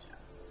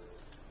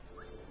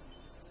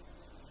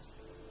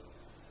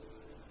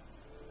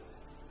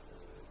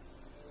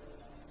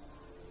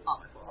 Oh,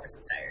 my poor horse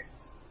is tired.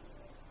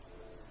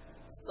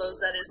 Suppose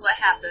that is what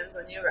happens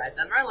when you ride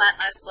them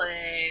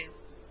relentlessly.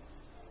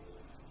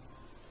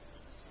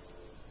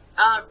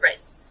 Alright,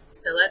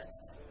 so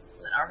let's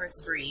let our horse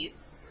breathe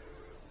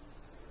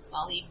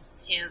while he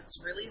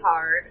pants really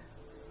hard.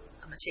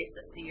 I'm gonna chase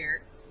this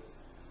deer.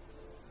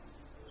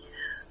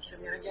 Yeah,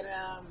 get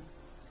him.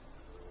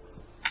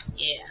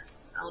 Yeah,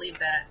 I'll leave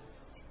that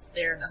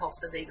there in the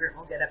hopes that Vagrant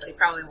will get it, but he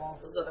probably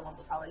won't. Those other ones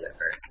will probably get it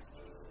first.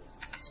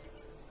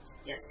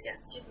 Yes,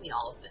 give me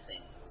all of the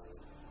things.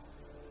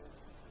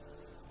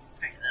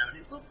 Alright, then I'm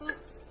gonna do boop, boop,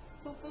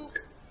 boop, boop.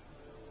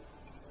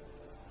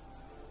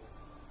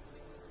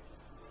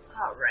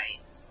 Alright.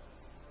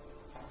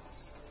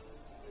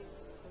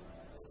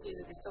 This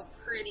music is so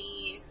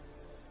pretty.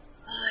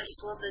 Oh, I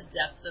just love the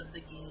depth of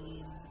the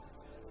game.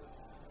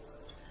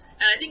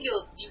 And I think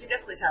you can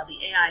definitely tell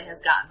the AI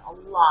has gotten a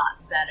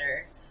lot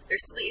better.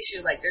 There's still the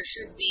issue, like, there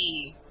should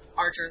be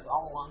archers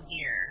all along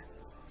here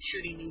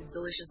shooting these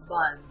delicious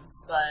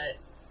buns, but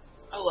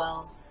oh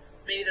well.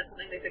 Maybe that's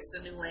something they fixed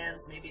in New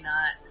Lands, maybe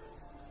not.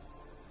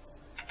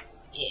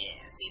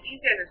 Yeah, see,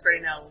 these guys are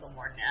spreading out a little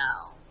more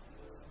now.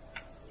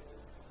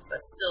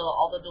 But still,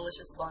 all the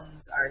delicious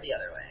buns are the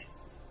other way.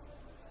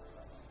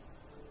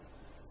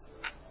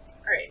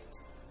 Alright.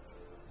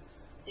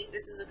 I think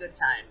this is a good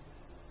time.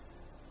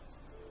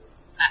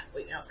 Ah,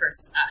 wait, no,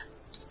 first.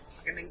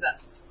 Fucking things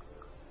up.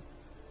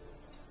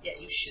 Yeah,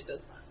 you shoot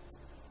those buns.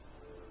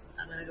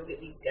 I'm gonna go get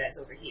these guys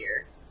over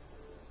here.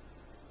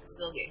 Because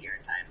they'll get here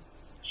in time.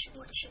 Shoot.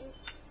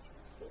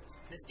 Oops,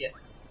 missed you.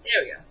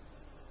 There we go.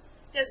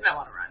 You guys might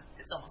want to run.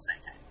 It's almost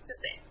nighttime.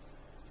 Just saying.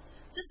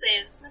 Just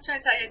saying. I'm not trying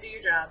to tell you how to do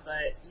your job,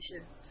 but you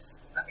should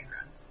fucking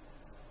run.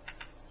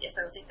 Yes,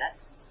 I will take that.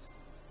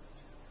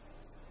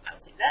 I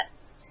will take that.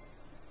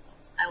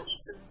 I will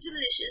eat some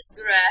delicious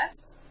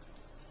grass.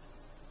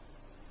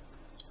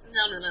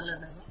 No.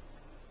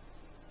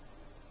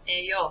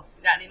 Hey, yo,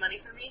 you got any money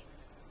for me?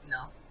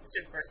 No. It's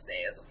your first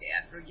day. It's okay.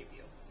 I forgive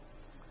you.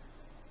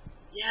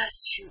 Yes,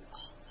 shoot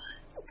all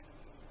buns.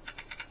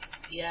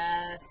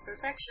 Yes,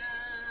 perfection.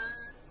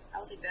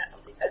 I'll take that.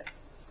 I'll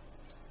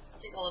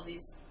take all of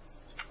these.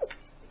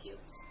 Thank you.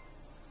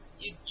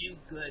 You do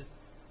good.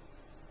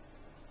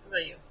 What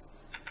about you?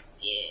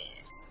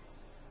 Yeah.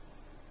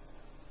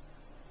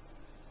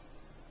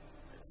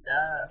 Good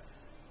stuff.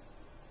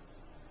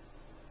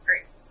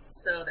 Great.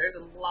 So there's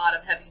a lot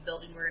of heavy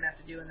building we're going to have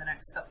to do in the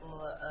next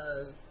couple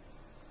of...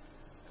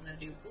 I'm going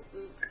to do boop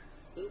boop,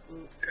 boop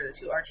boop for the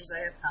 2 archers I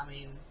have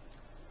coming.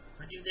 I'm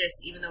going to do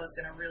this even though it's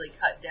going to really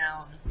cut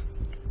down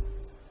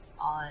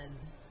on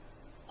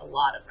a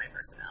lot of my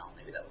personnel.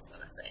 Maybe that was the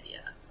best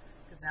idea.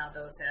 Because now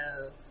those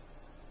have...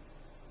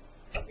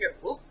 Up here.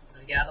 Whoop.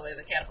 Let me get out of the way of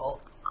the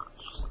catapult.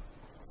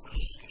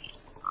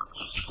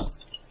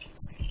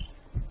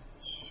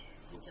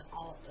 You kill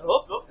all of them.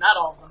 Oh, not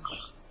all of them.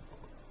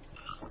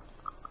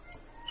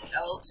 Got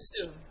a little too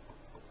soon.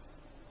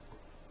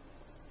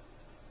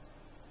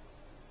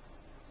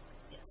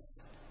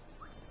 Yes.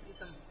 You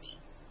come with me.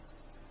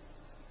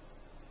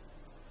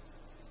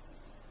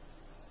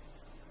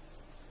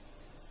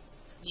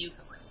 You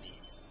come with me.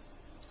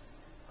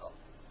 Oh,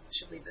 I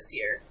should leave this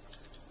here.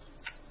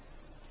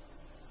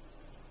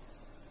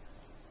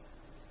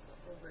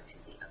 Go over to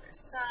the other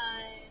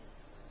side.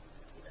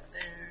 See that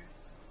there.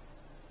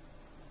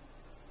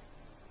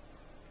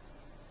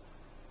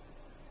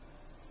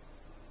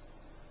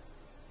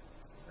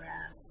 Some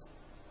grass.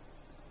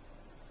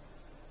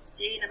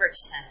 Day number 10.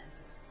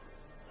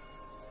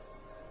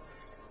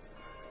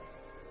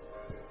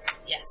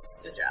 Yes,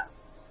 good job.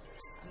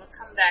 I'm gonna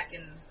come back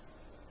and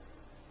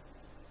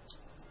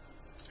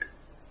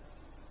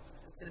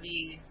it's gonna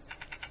be,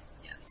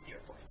 yeah, it's 0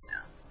 points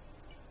now.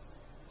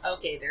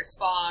 Okay, there's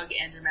fog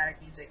and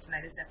dramatic music.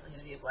 Tonight is definitely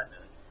gonna be a blood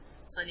moon.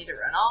 So I need to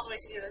run all the way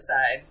to the other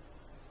side.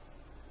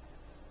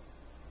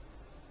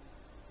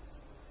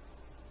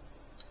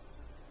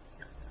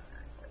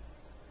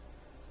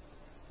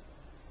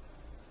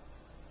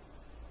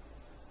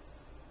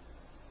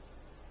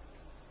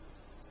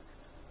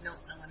 Nope,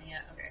 no money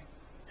yet. Okay.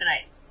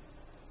 Tonight.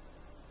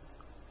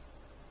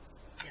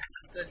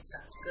 Yes, good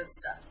stuff, good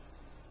stuff.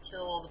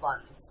 Kill all the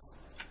buns.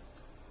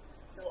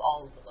 Kill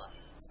all of the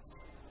buns.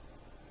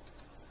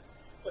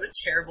 What a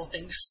terrible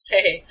thing to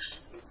say.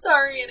 I'm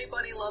sorry,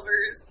 anybody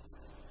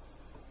lovers.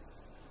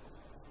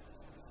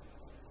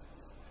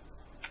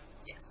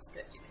 Yes,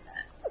 good, give me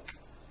that.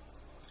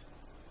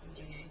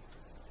 Give me.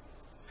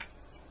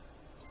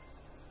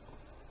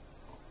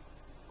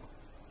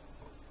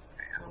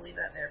 Alright, I'm gonna leave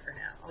that there for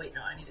now. Oh wait,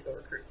 no, I need to go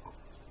recruit.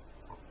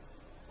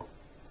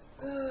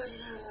 Come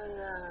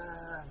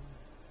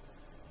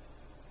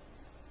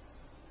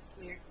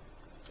here.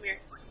 Come here.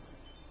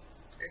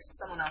 There's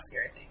someone else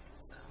here, I think,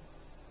 so.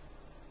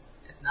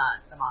 If not,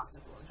 the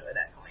monsters will enjoy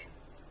that coin.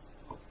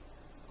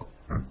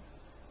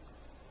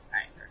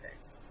 Alright,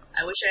 perfect.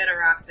 I wish I had a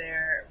rock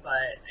there, but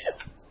I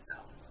don't, so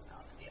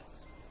not a deal.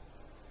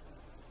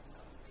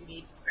 Do you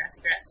need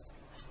grassy grass?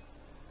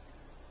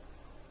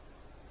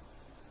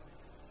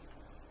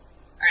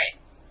 Alright,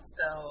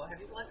 so have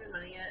you collected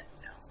money yet?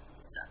 No,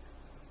 you suck.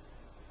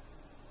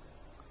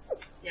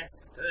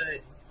 Yes,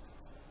 good.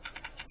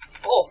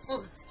 Oh,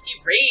 he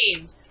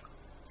rained.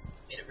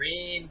 Made it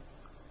rain.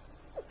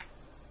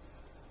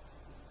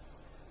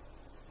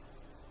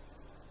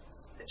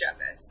 Good job,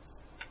 guys.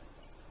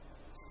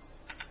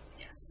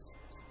 Yes.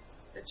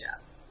 Good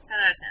job. 10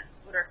 out of 10.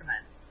 Would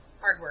recommend.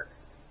 Hard work.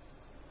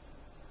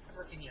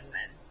 Hard-working young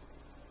men.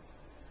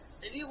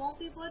 Maybe it won't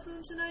be blood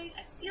moon tonight?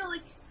 I feel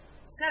like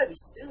it's gotta be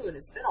soon.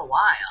 It's been a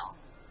while.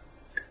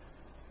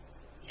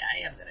 Yeah,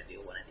 I am gonna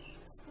do one of these.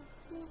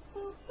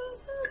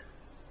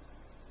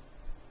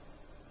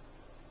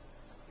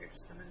 You're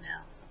just coming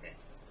now. Okay.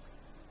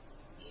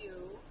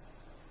 You.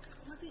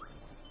 Come with me.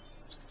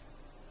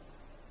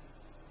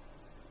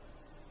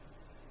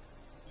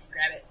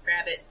 Grab it.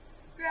 Grab it.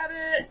 Grab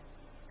it.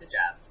 Good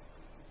job.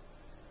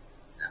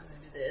 So now I'm gonna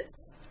do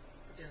this.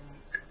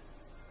 Ba-doom.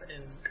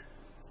 Ba-doom.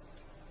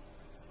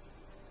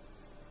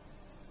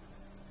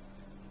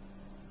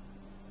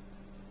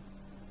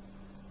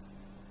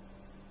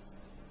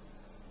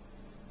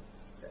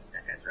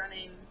 That guy's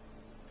running.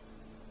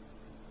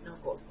 No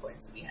gold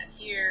coins we had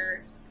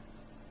here.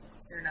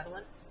 Is there another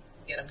one?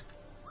 Get him.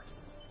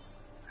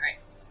 Alright.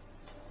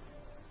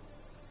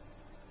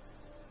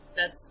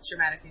 That's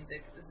dramatic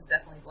music. This is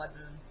definitely Blood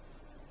Moon.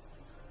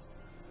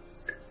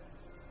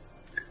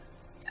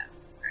 Yeah.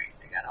 Alright,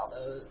 I got all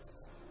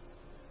those.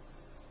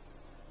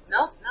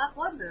 Nope, not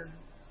Blood Moon.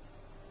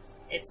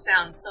 It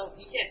sounds so...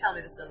 You can't tell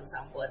me this doesn't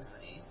sound Blood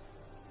Moony.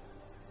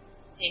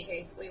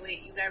 Hey,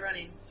 wait, you guy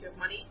running. Do you have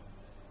money?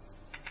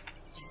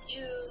 Thank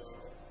you.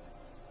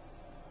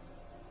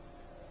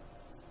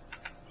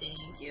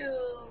 Thank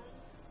you.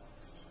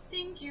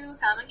 Thank you.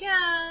 Come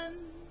again.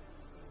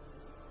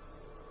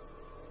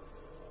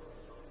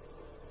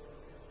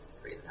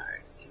 Breathing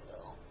hard.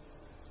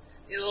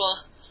 You little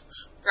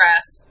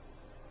grass.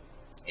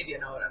 If you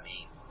know what I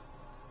mean.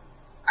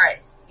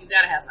 Alright, you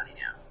gotta have money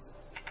now.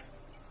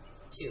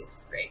 2.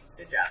 Great.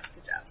 Good job.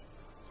 Good job.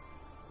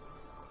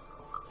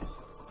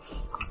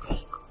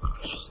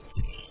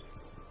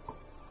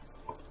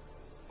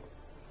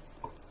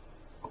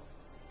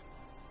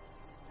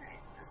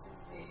 Alright, that seems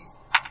to be...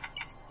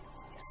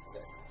 Yes,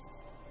 good.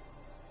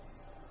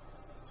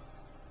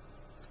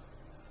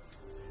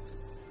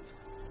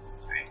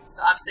 Alright,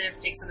 so obviously I have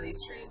to take some of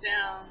these trees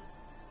down.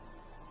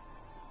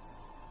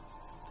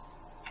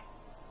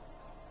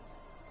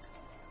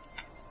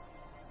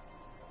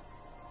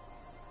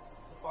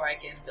 I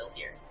can build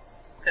here.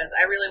 Because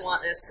I really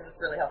want this, because this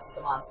really helps with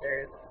the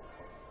monsters.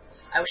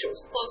 I wish it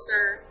was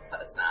closer,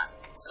 but it's not,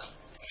 so.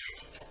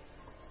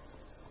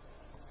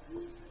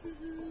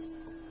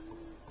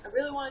 I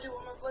really want to do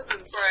one more Blood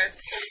Moon before I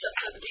pull this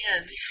episode at the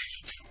end.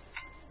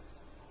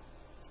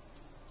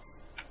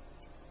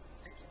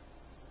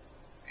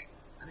 Okay.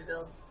 Let me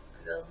build.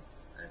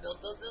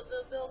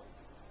 Build.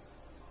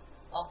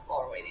 Oh, while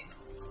we're waiting.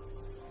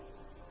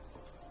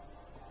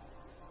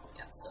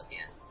 Yeah, still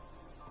can.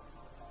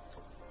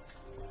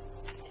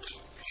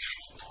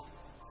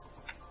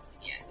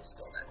 Yeah, you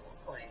stole that gold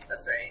coin.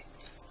 That's right.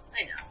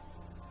 I know.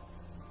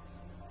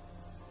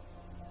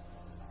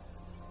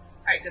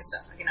 Alright, good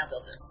stuff. I can now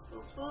build this.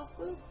 Boop, boop,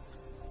 boop.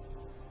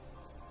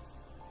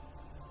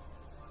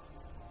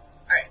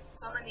 Alright,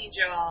 so I'm gonna need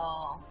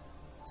y'all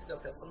to go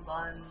kill some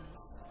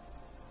buns.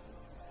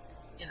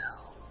 You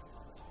know,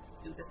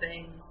 do the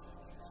thing.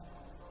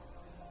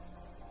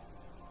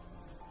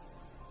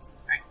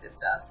 Alright, good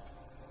stuff.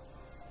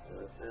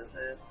 Boop, boop,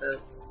 boop,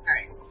 boop.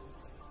 Alright.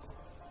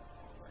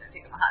 It's gonna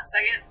take them a hot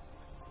second.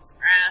 Some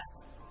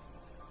grass.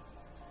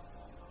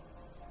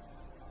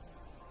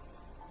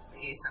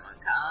 Please, someone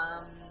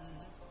come.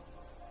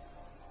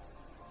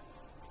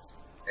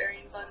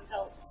 Varying bun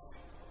pelts.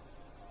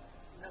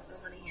 Nope, no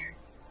money here.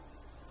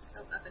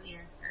 Nope, nothing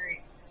here.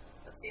 Alright.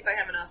 Let's see if I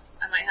have enough.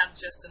 I might have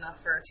just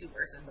enough for a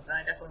 2-person, but then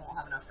I definitely won't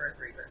have enough for a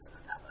 3-person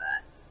on top of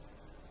that.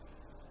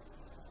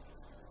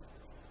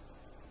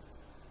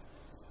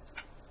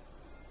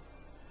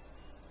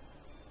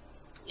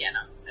 Yeah,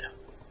 no, I don't.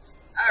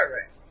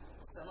 Alright.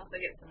 So unless I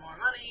get some more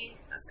money,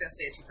 that's gonna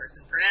stay a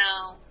 2-person for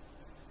now.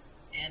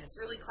 And it's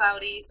really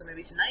cloudy, so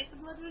maybe tonight the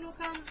Blood Moon will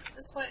come at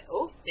this point.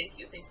 Oh, thank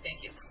you.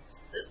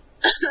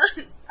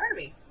 Pardon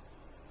me.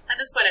 At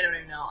this point, I don't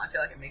even know. I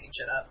feel like I'm making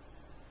shit up.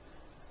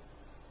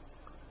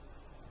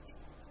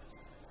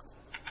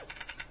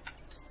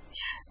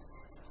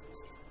 Yes.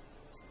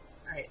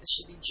 Alright, this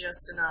should be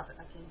just enough if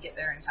I can get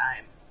there in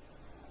time.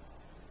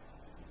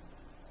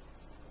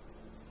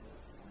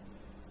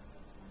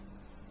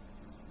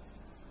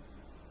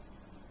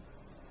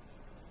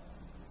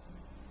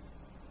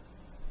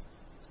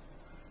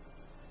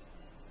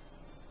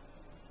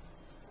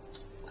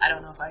 I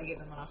don't know if I give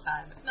them enough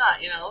time. If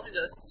not, you know, let me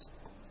just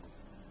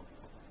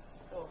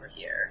go over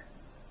here.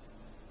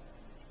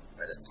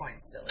 Where this coin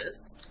still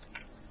is.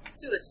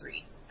 Just do a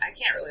 3. I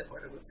can't really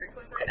afford to lose 3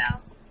 coins right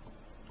now.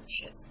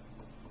 Shit.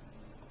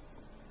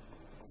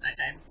 It's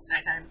nighttime. It's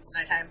nighttime. It's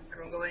nighttime.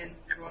 Everyone go in.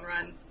 Everyone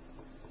run.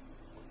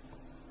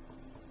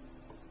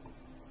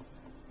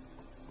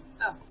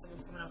 Oh,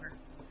 someone's coming over.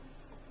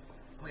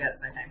 Oh my god,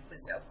 it's nighttime.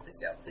 Please go. Please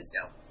go. Please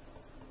go.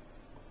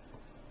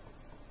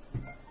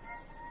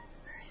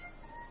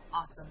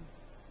 Awesome.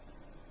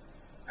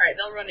 Alright,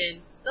 they'll run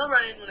in. They'll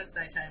run in when it's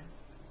nighttime.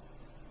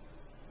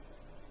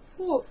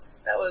 Whew.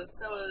 That was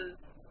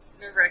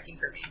nerve-wracking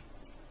for me.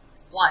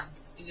 1.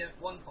 You get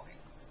 1 coin.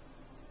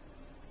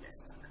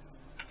 Yes.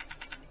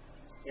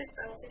 Yes,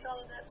 I will take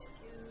all of that. Thank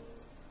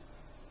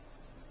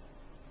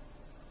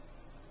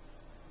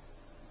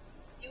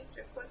you. You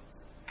took one.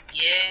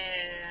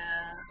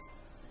 Yeah.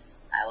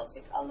 I will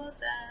take all of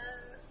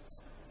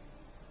that.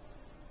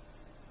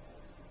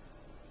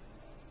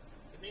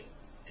 Give me.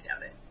 I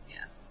doubt it.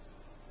 Yeah.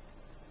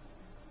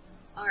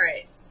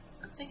 Alright.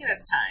 I'm thinking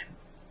it's time.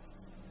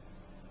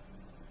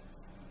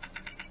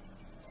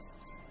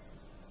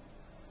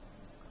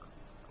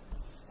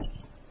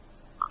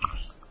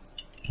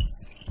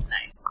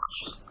 Nice.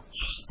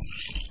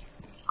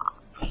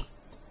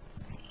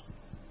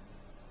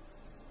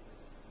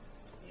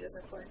 You guys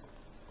are for?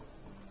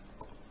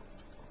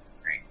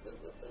 Alright. Boop,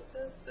 boop, boop,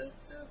 boop, boop,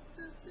 boop,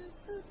 boop, boop,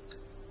 boop.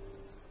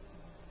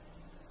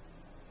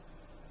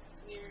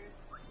 Come here.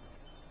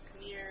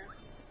 Come here.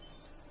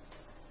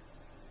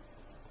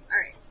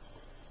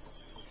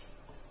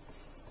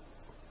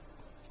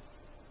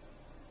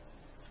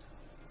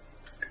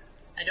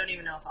 don't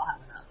even know if I'll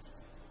have enough.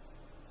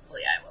 Well,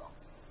 yeah, I will.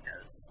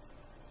 Because...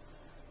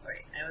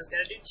 Alright, I always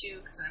gotta do 2,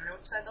 because I never know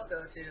which side they'll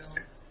go to.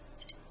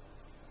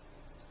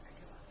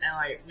 Now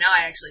I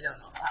actually don't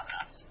know if I'll have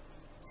enough.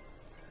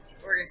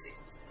 We're gonna see.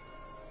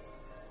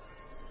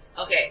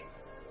 Okay.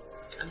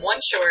 I'm 1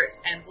 short,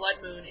 and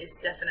Blood Moon is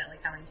definitely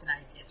coming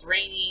tonight. It's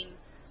raining.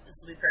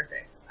 This will be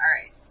perfect.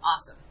 Alright,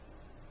 awesome.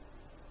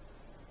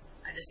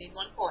 I just need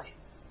 1 coin.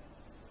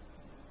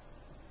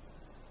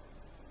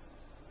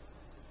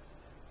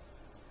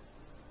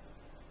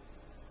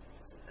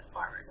 Let's see if the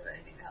farmers have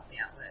anything to help me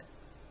out with.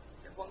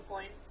 You have 1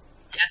 coin?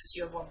 Yes,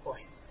 you have 1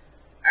 coin.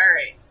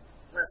 Alright,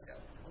 let's go.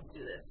 Let's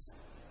do this.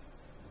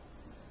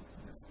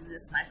 Let's do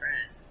this, my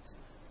friend.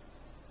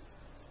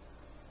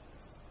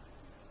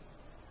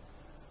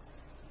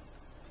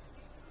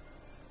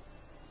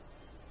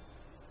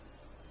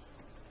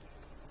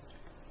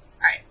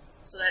 Alright,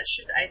 so that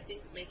should, I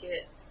think, make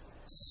it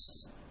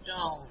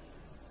stone.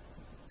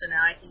 So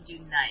now I can do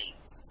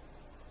knights.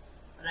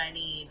 But I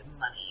need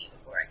money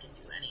before I can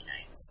do any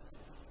knights.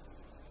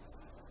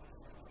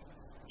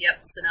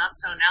 Yep, so now it's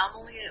stone. Now I'm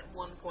only at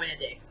 1 coin a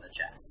day from the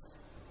chest.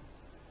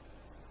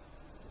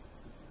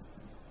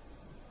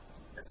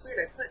 That's weird,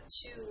 I put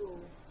 2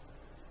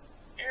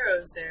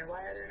 arrows there.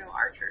 Why are there no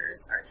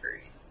archers?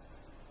 Archery.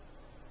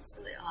 That's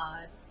really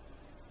odd.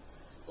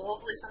 Well,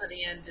 hopefully some of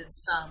the end did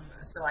some,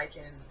 so I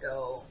can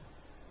go...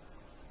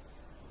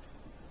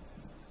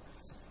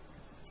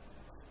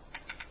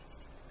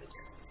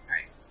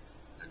 Alright.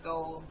 I'll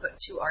go and put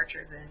 2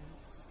 archers in.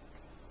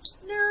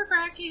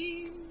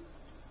 Nerve-wracking!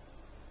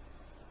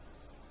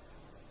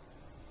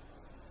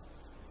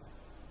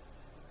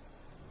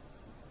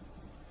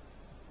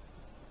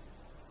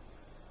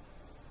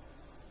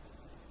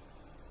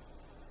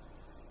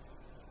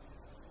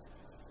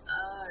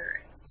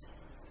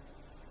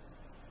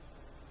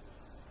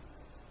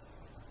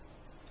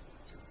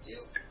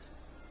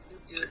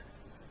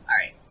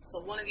 Alright, so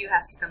one of you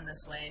has to come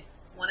this way.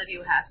 One of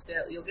you has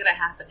to... You'll get a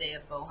half a day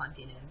of bow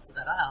hunting in, so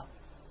that'll help.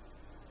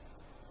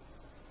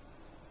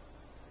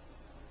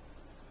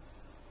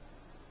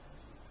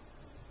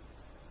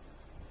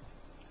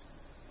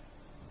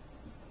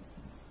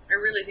 I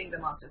really think the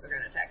monsters are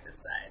going to attack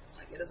this side.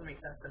 Like, it doesn't make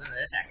sense for them to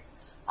attack.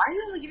 Why are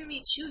you only giving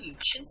me 2, you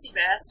chintzy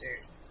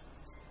bastard?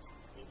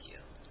 Thank you.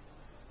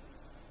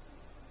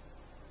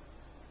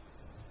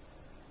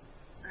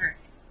 Alright.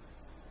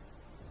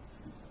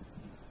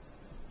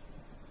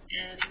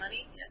 Any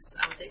money? Yes,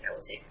 I will take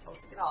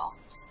it all.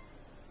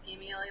 Give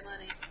me all your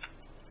money.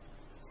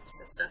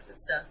 Good stuff, good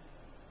stuff.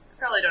 I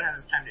probably don't have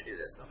enough time to do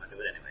this, but I'm gonna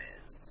do it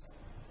anyways.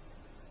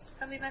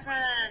 Come be my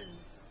friend!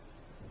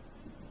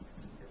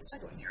 There's a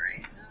second one here,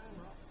 right? No,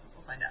 well,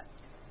 we'll find out.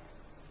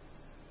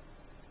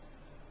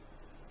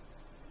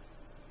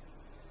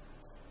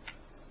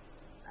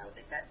 I will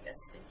take that. Yes,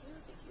 thank you,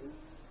 thank you.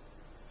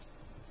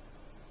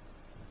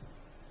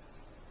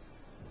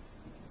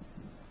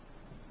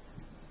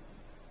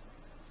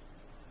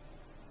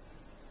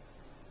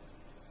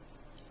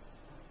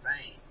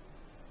 Right.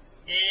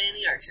 And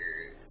the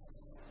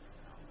archers.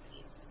 Oh,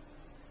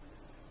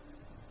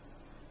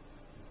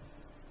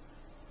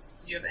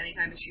 did you have any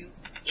time to shoot?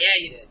 Yeah,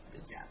 you did.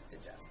 Good job,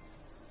 good job.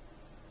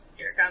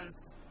 Here it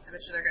comes. I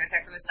bet you they're going to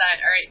attack from the side.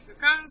 Alright, here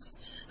comes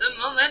the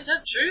moment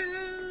of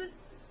truth.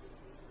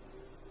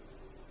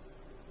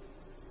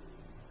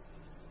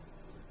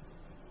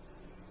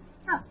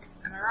 Huh.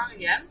 Am I wrong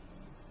again?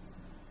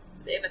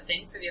 Do they have a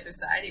thing for the other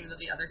side, even though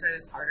the other side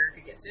is harder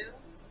to get to?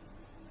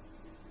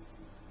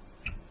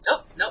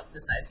 Nope, nope,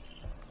 this side.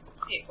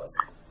 Get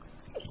closer.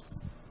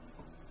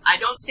 I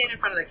don't stand in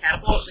front of the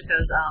catapult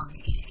because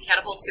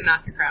catapults can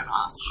knock your crown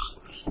off.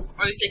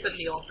 Or at least they could in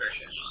the old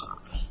version.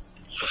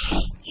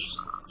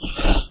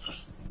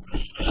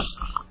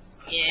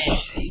 Yeah,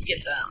 you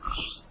get them.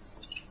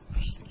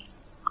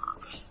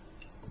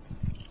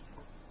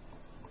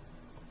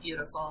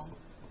 Beautiful.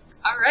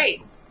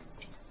 Alright.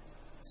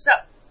 So,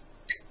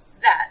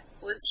 that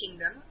was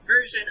Kingdom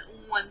version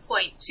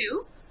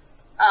 1.2.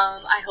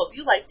 I hope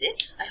you liked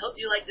it. I hope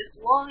you liked this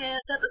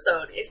long-ass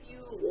episode. If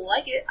you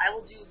like it, I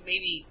will do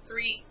maybe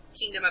 3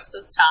 Kingdom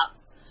episodes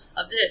tops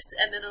of this,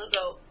 and then it'll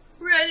go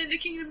right into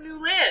Kingdom New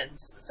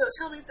Lands. So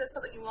tell me if that's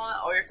something you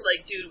want, or if you're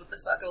like, dude, what the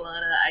fuck,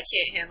 Alana, I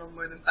can't handle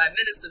more than 5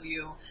 minutes of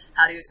you.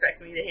 How do you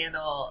expect me to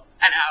handle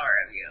an hour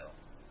of you?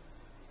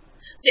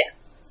 So yeah,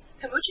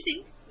 tell me what you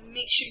think.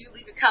 Make sure you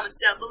leave your comments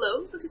down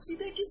below, because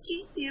feedback is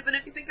key, even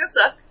if you think I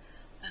suck.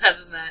 And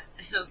other than that,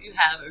 I hope you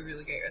have a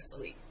really great rest of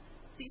the week.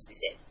 Please be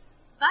safe.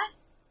 Bye!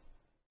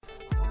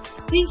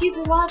 Thank you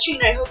for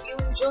watching. I hope you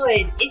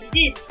enjoyed. If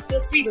you did,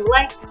 feel free to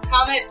like,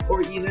 comment,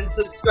 or even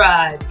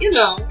subscribe. You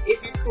know,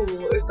 if you're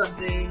cool or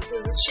something,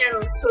 because this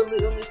channel is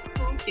totally only for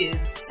cool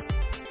kids.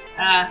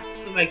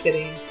 Who am I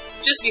kidding?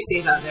 Just be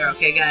safe out there,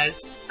 okay, guys?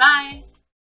 Bye!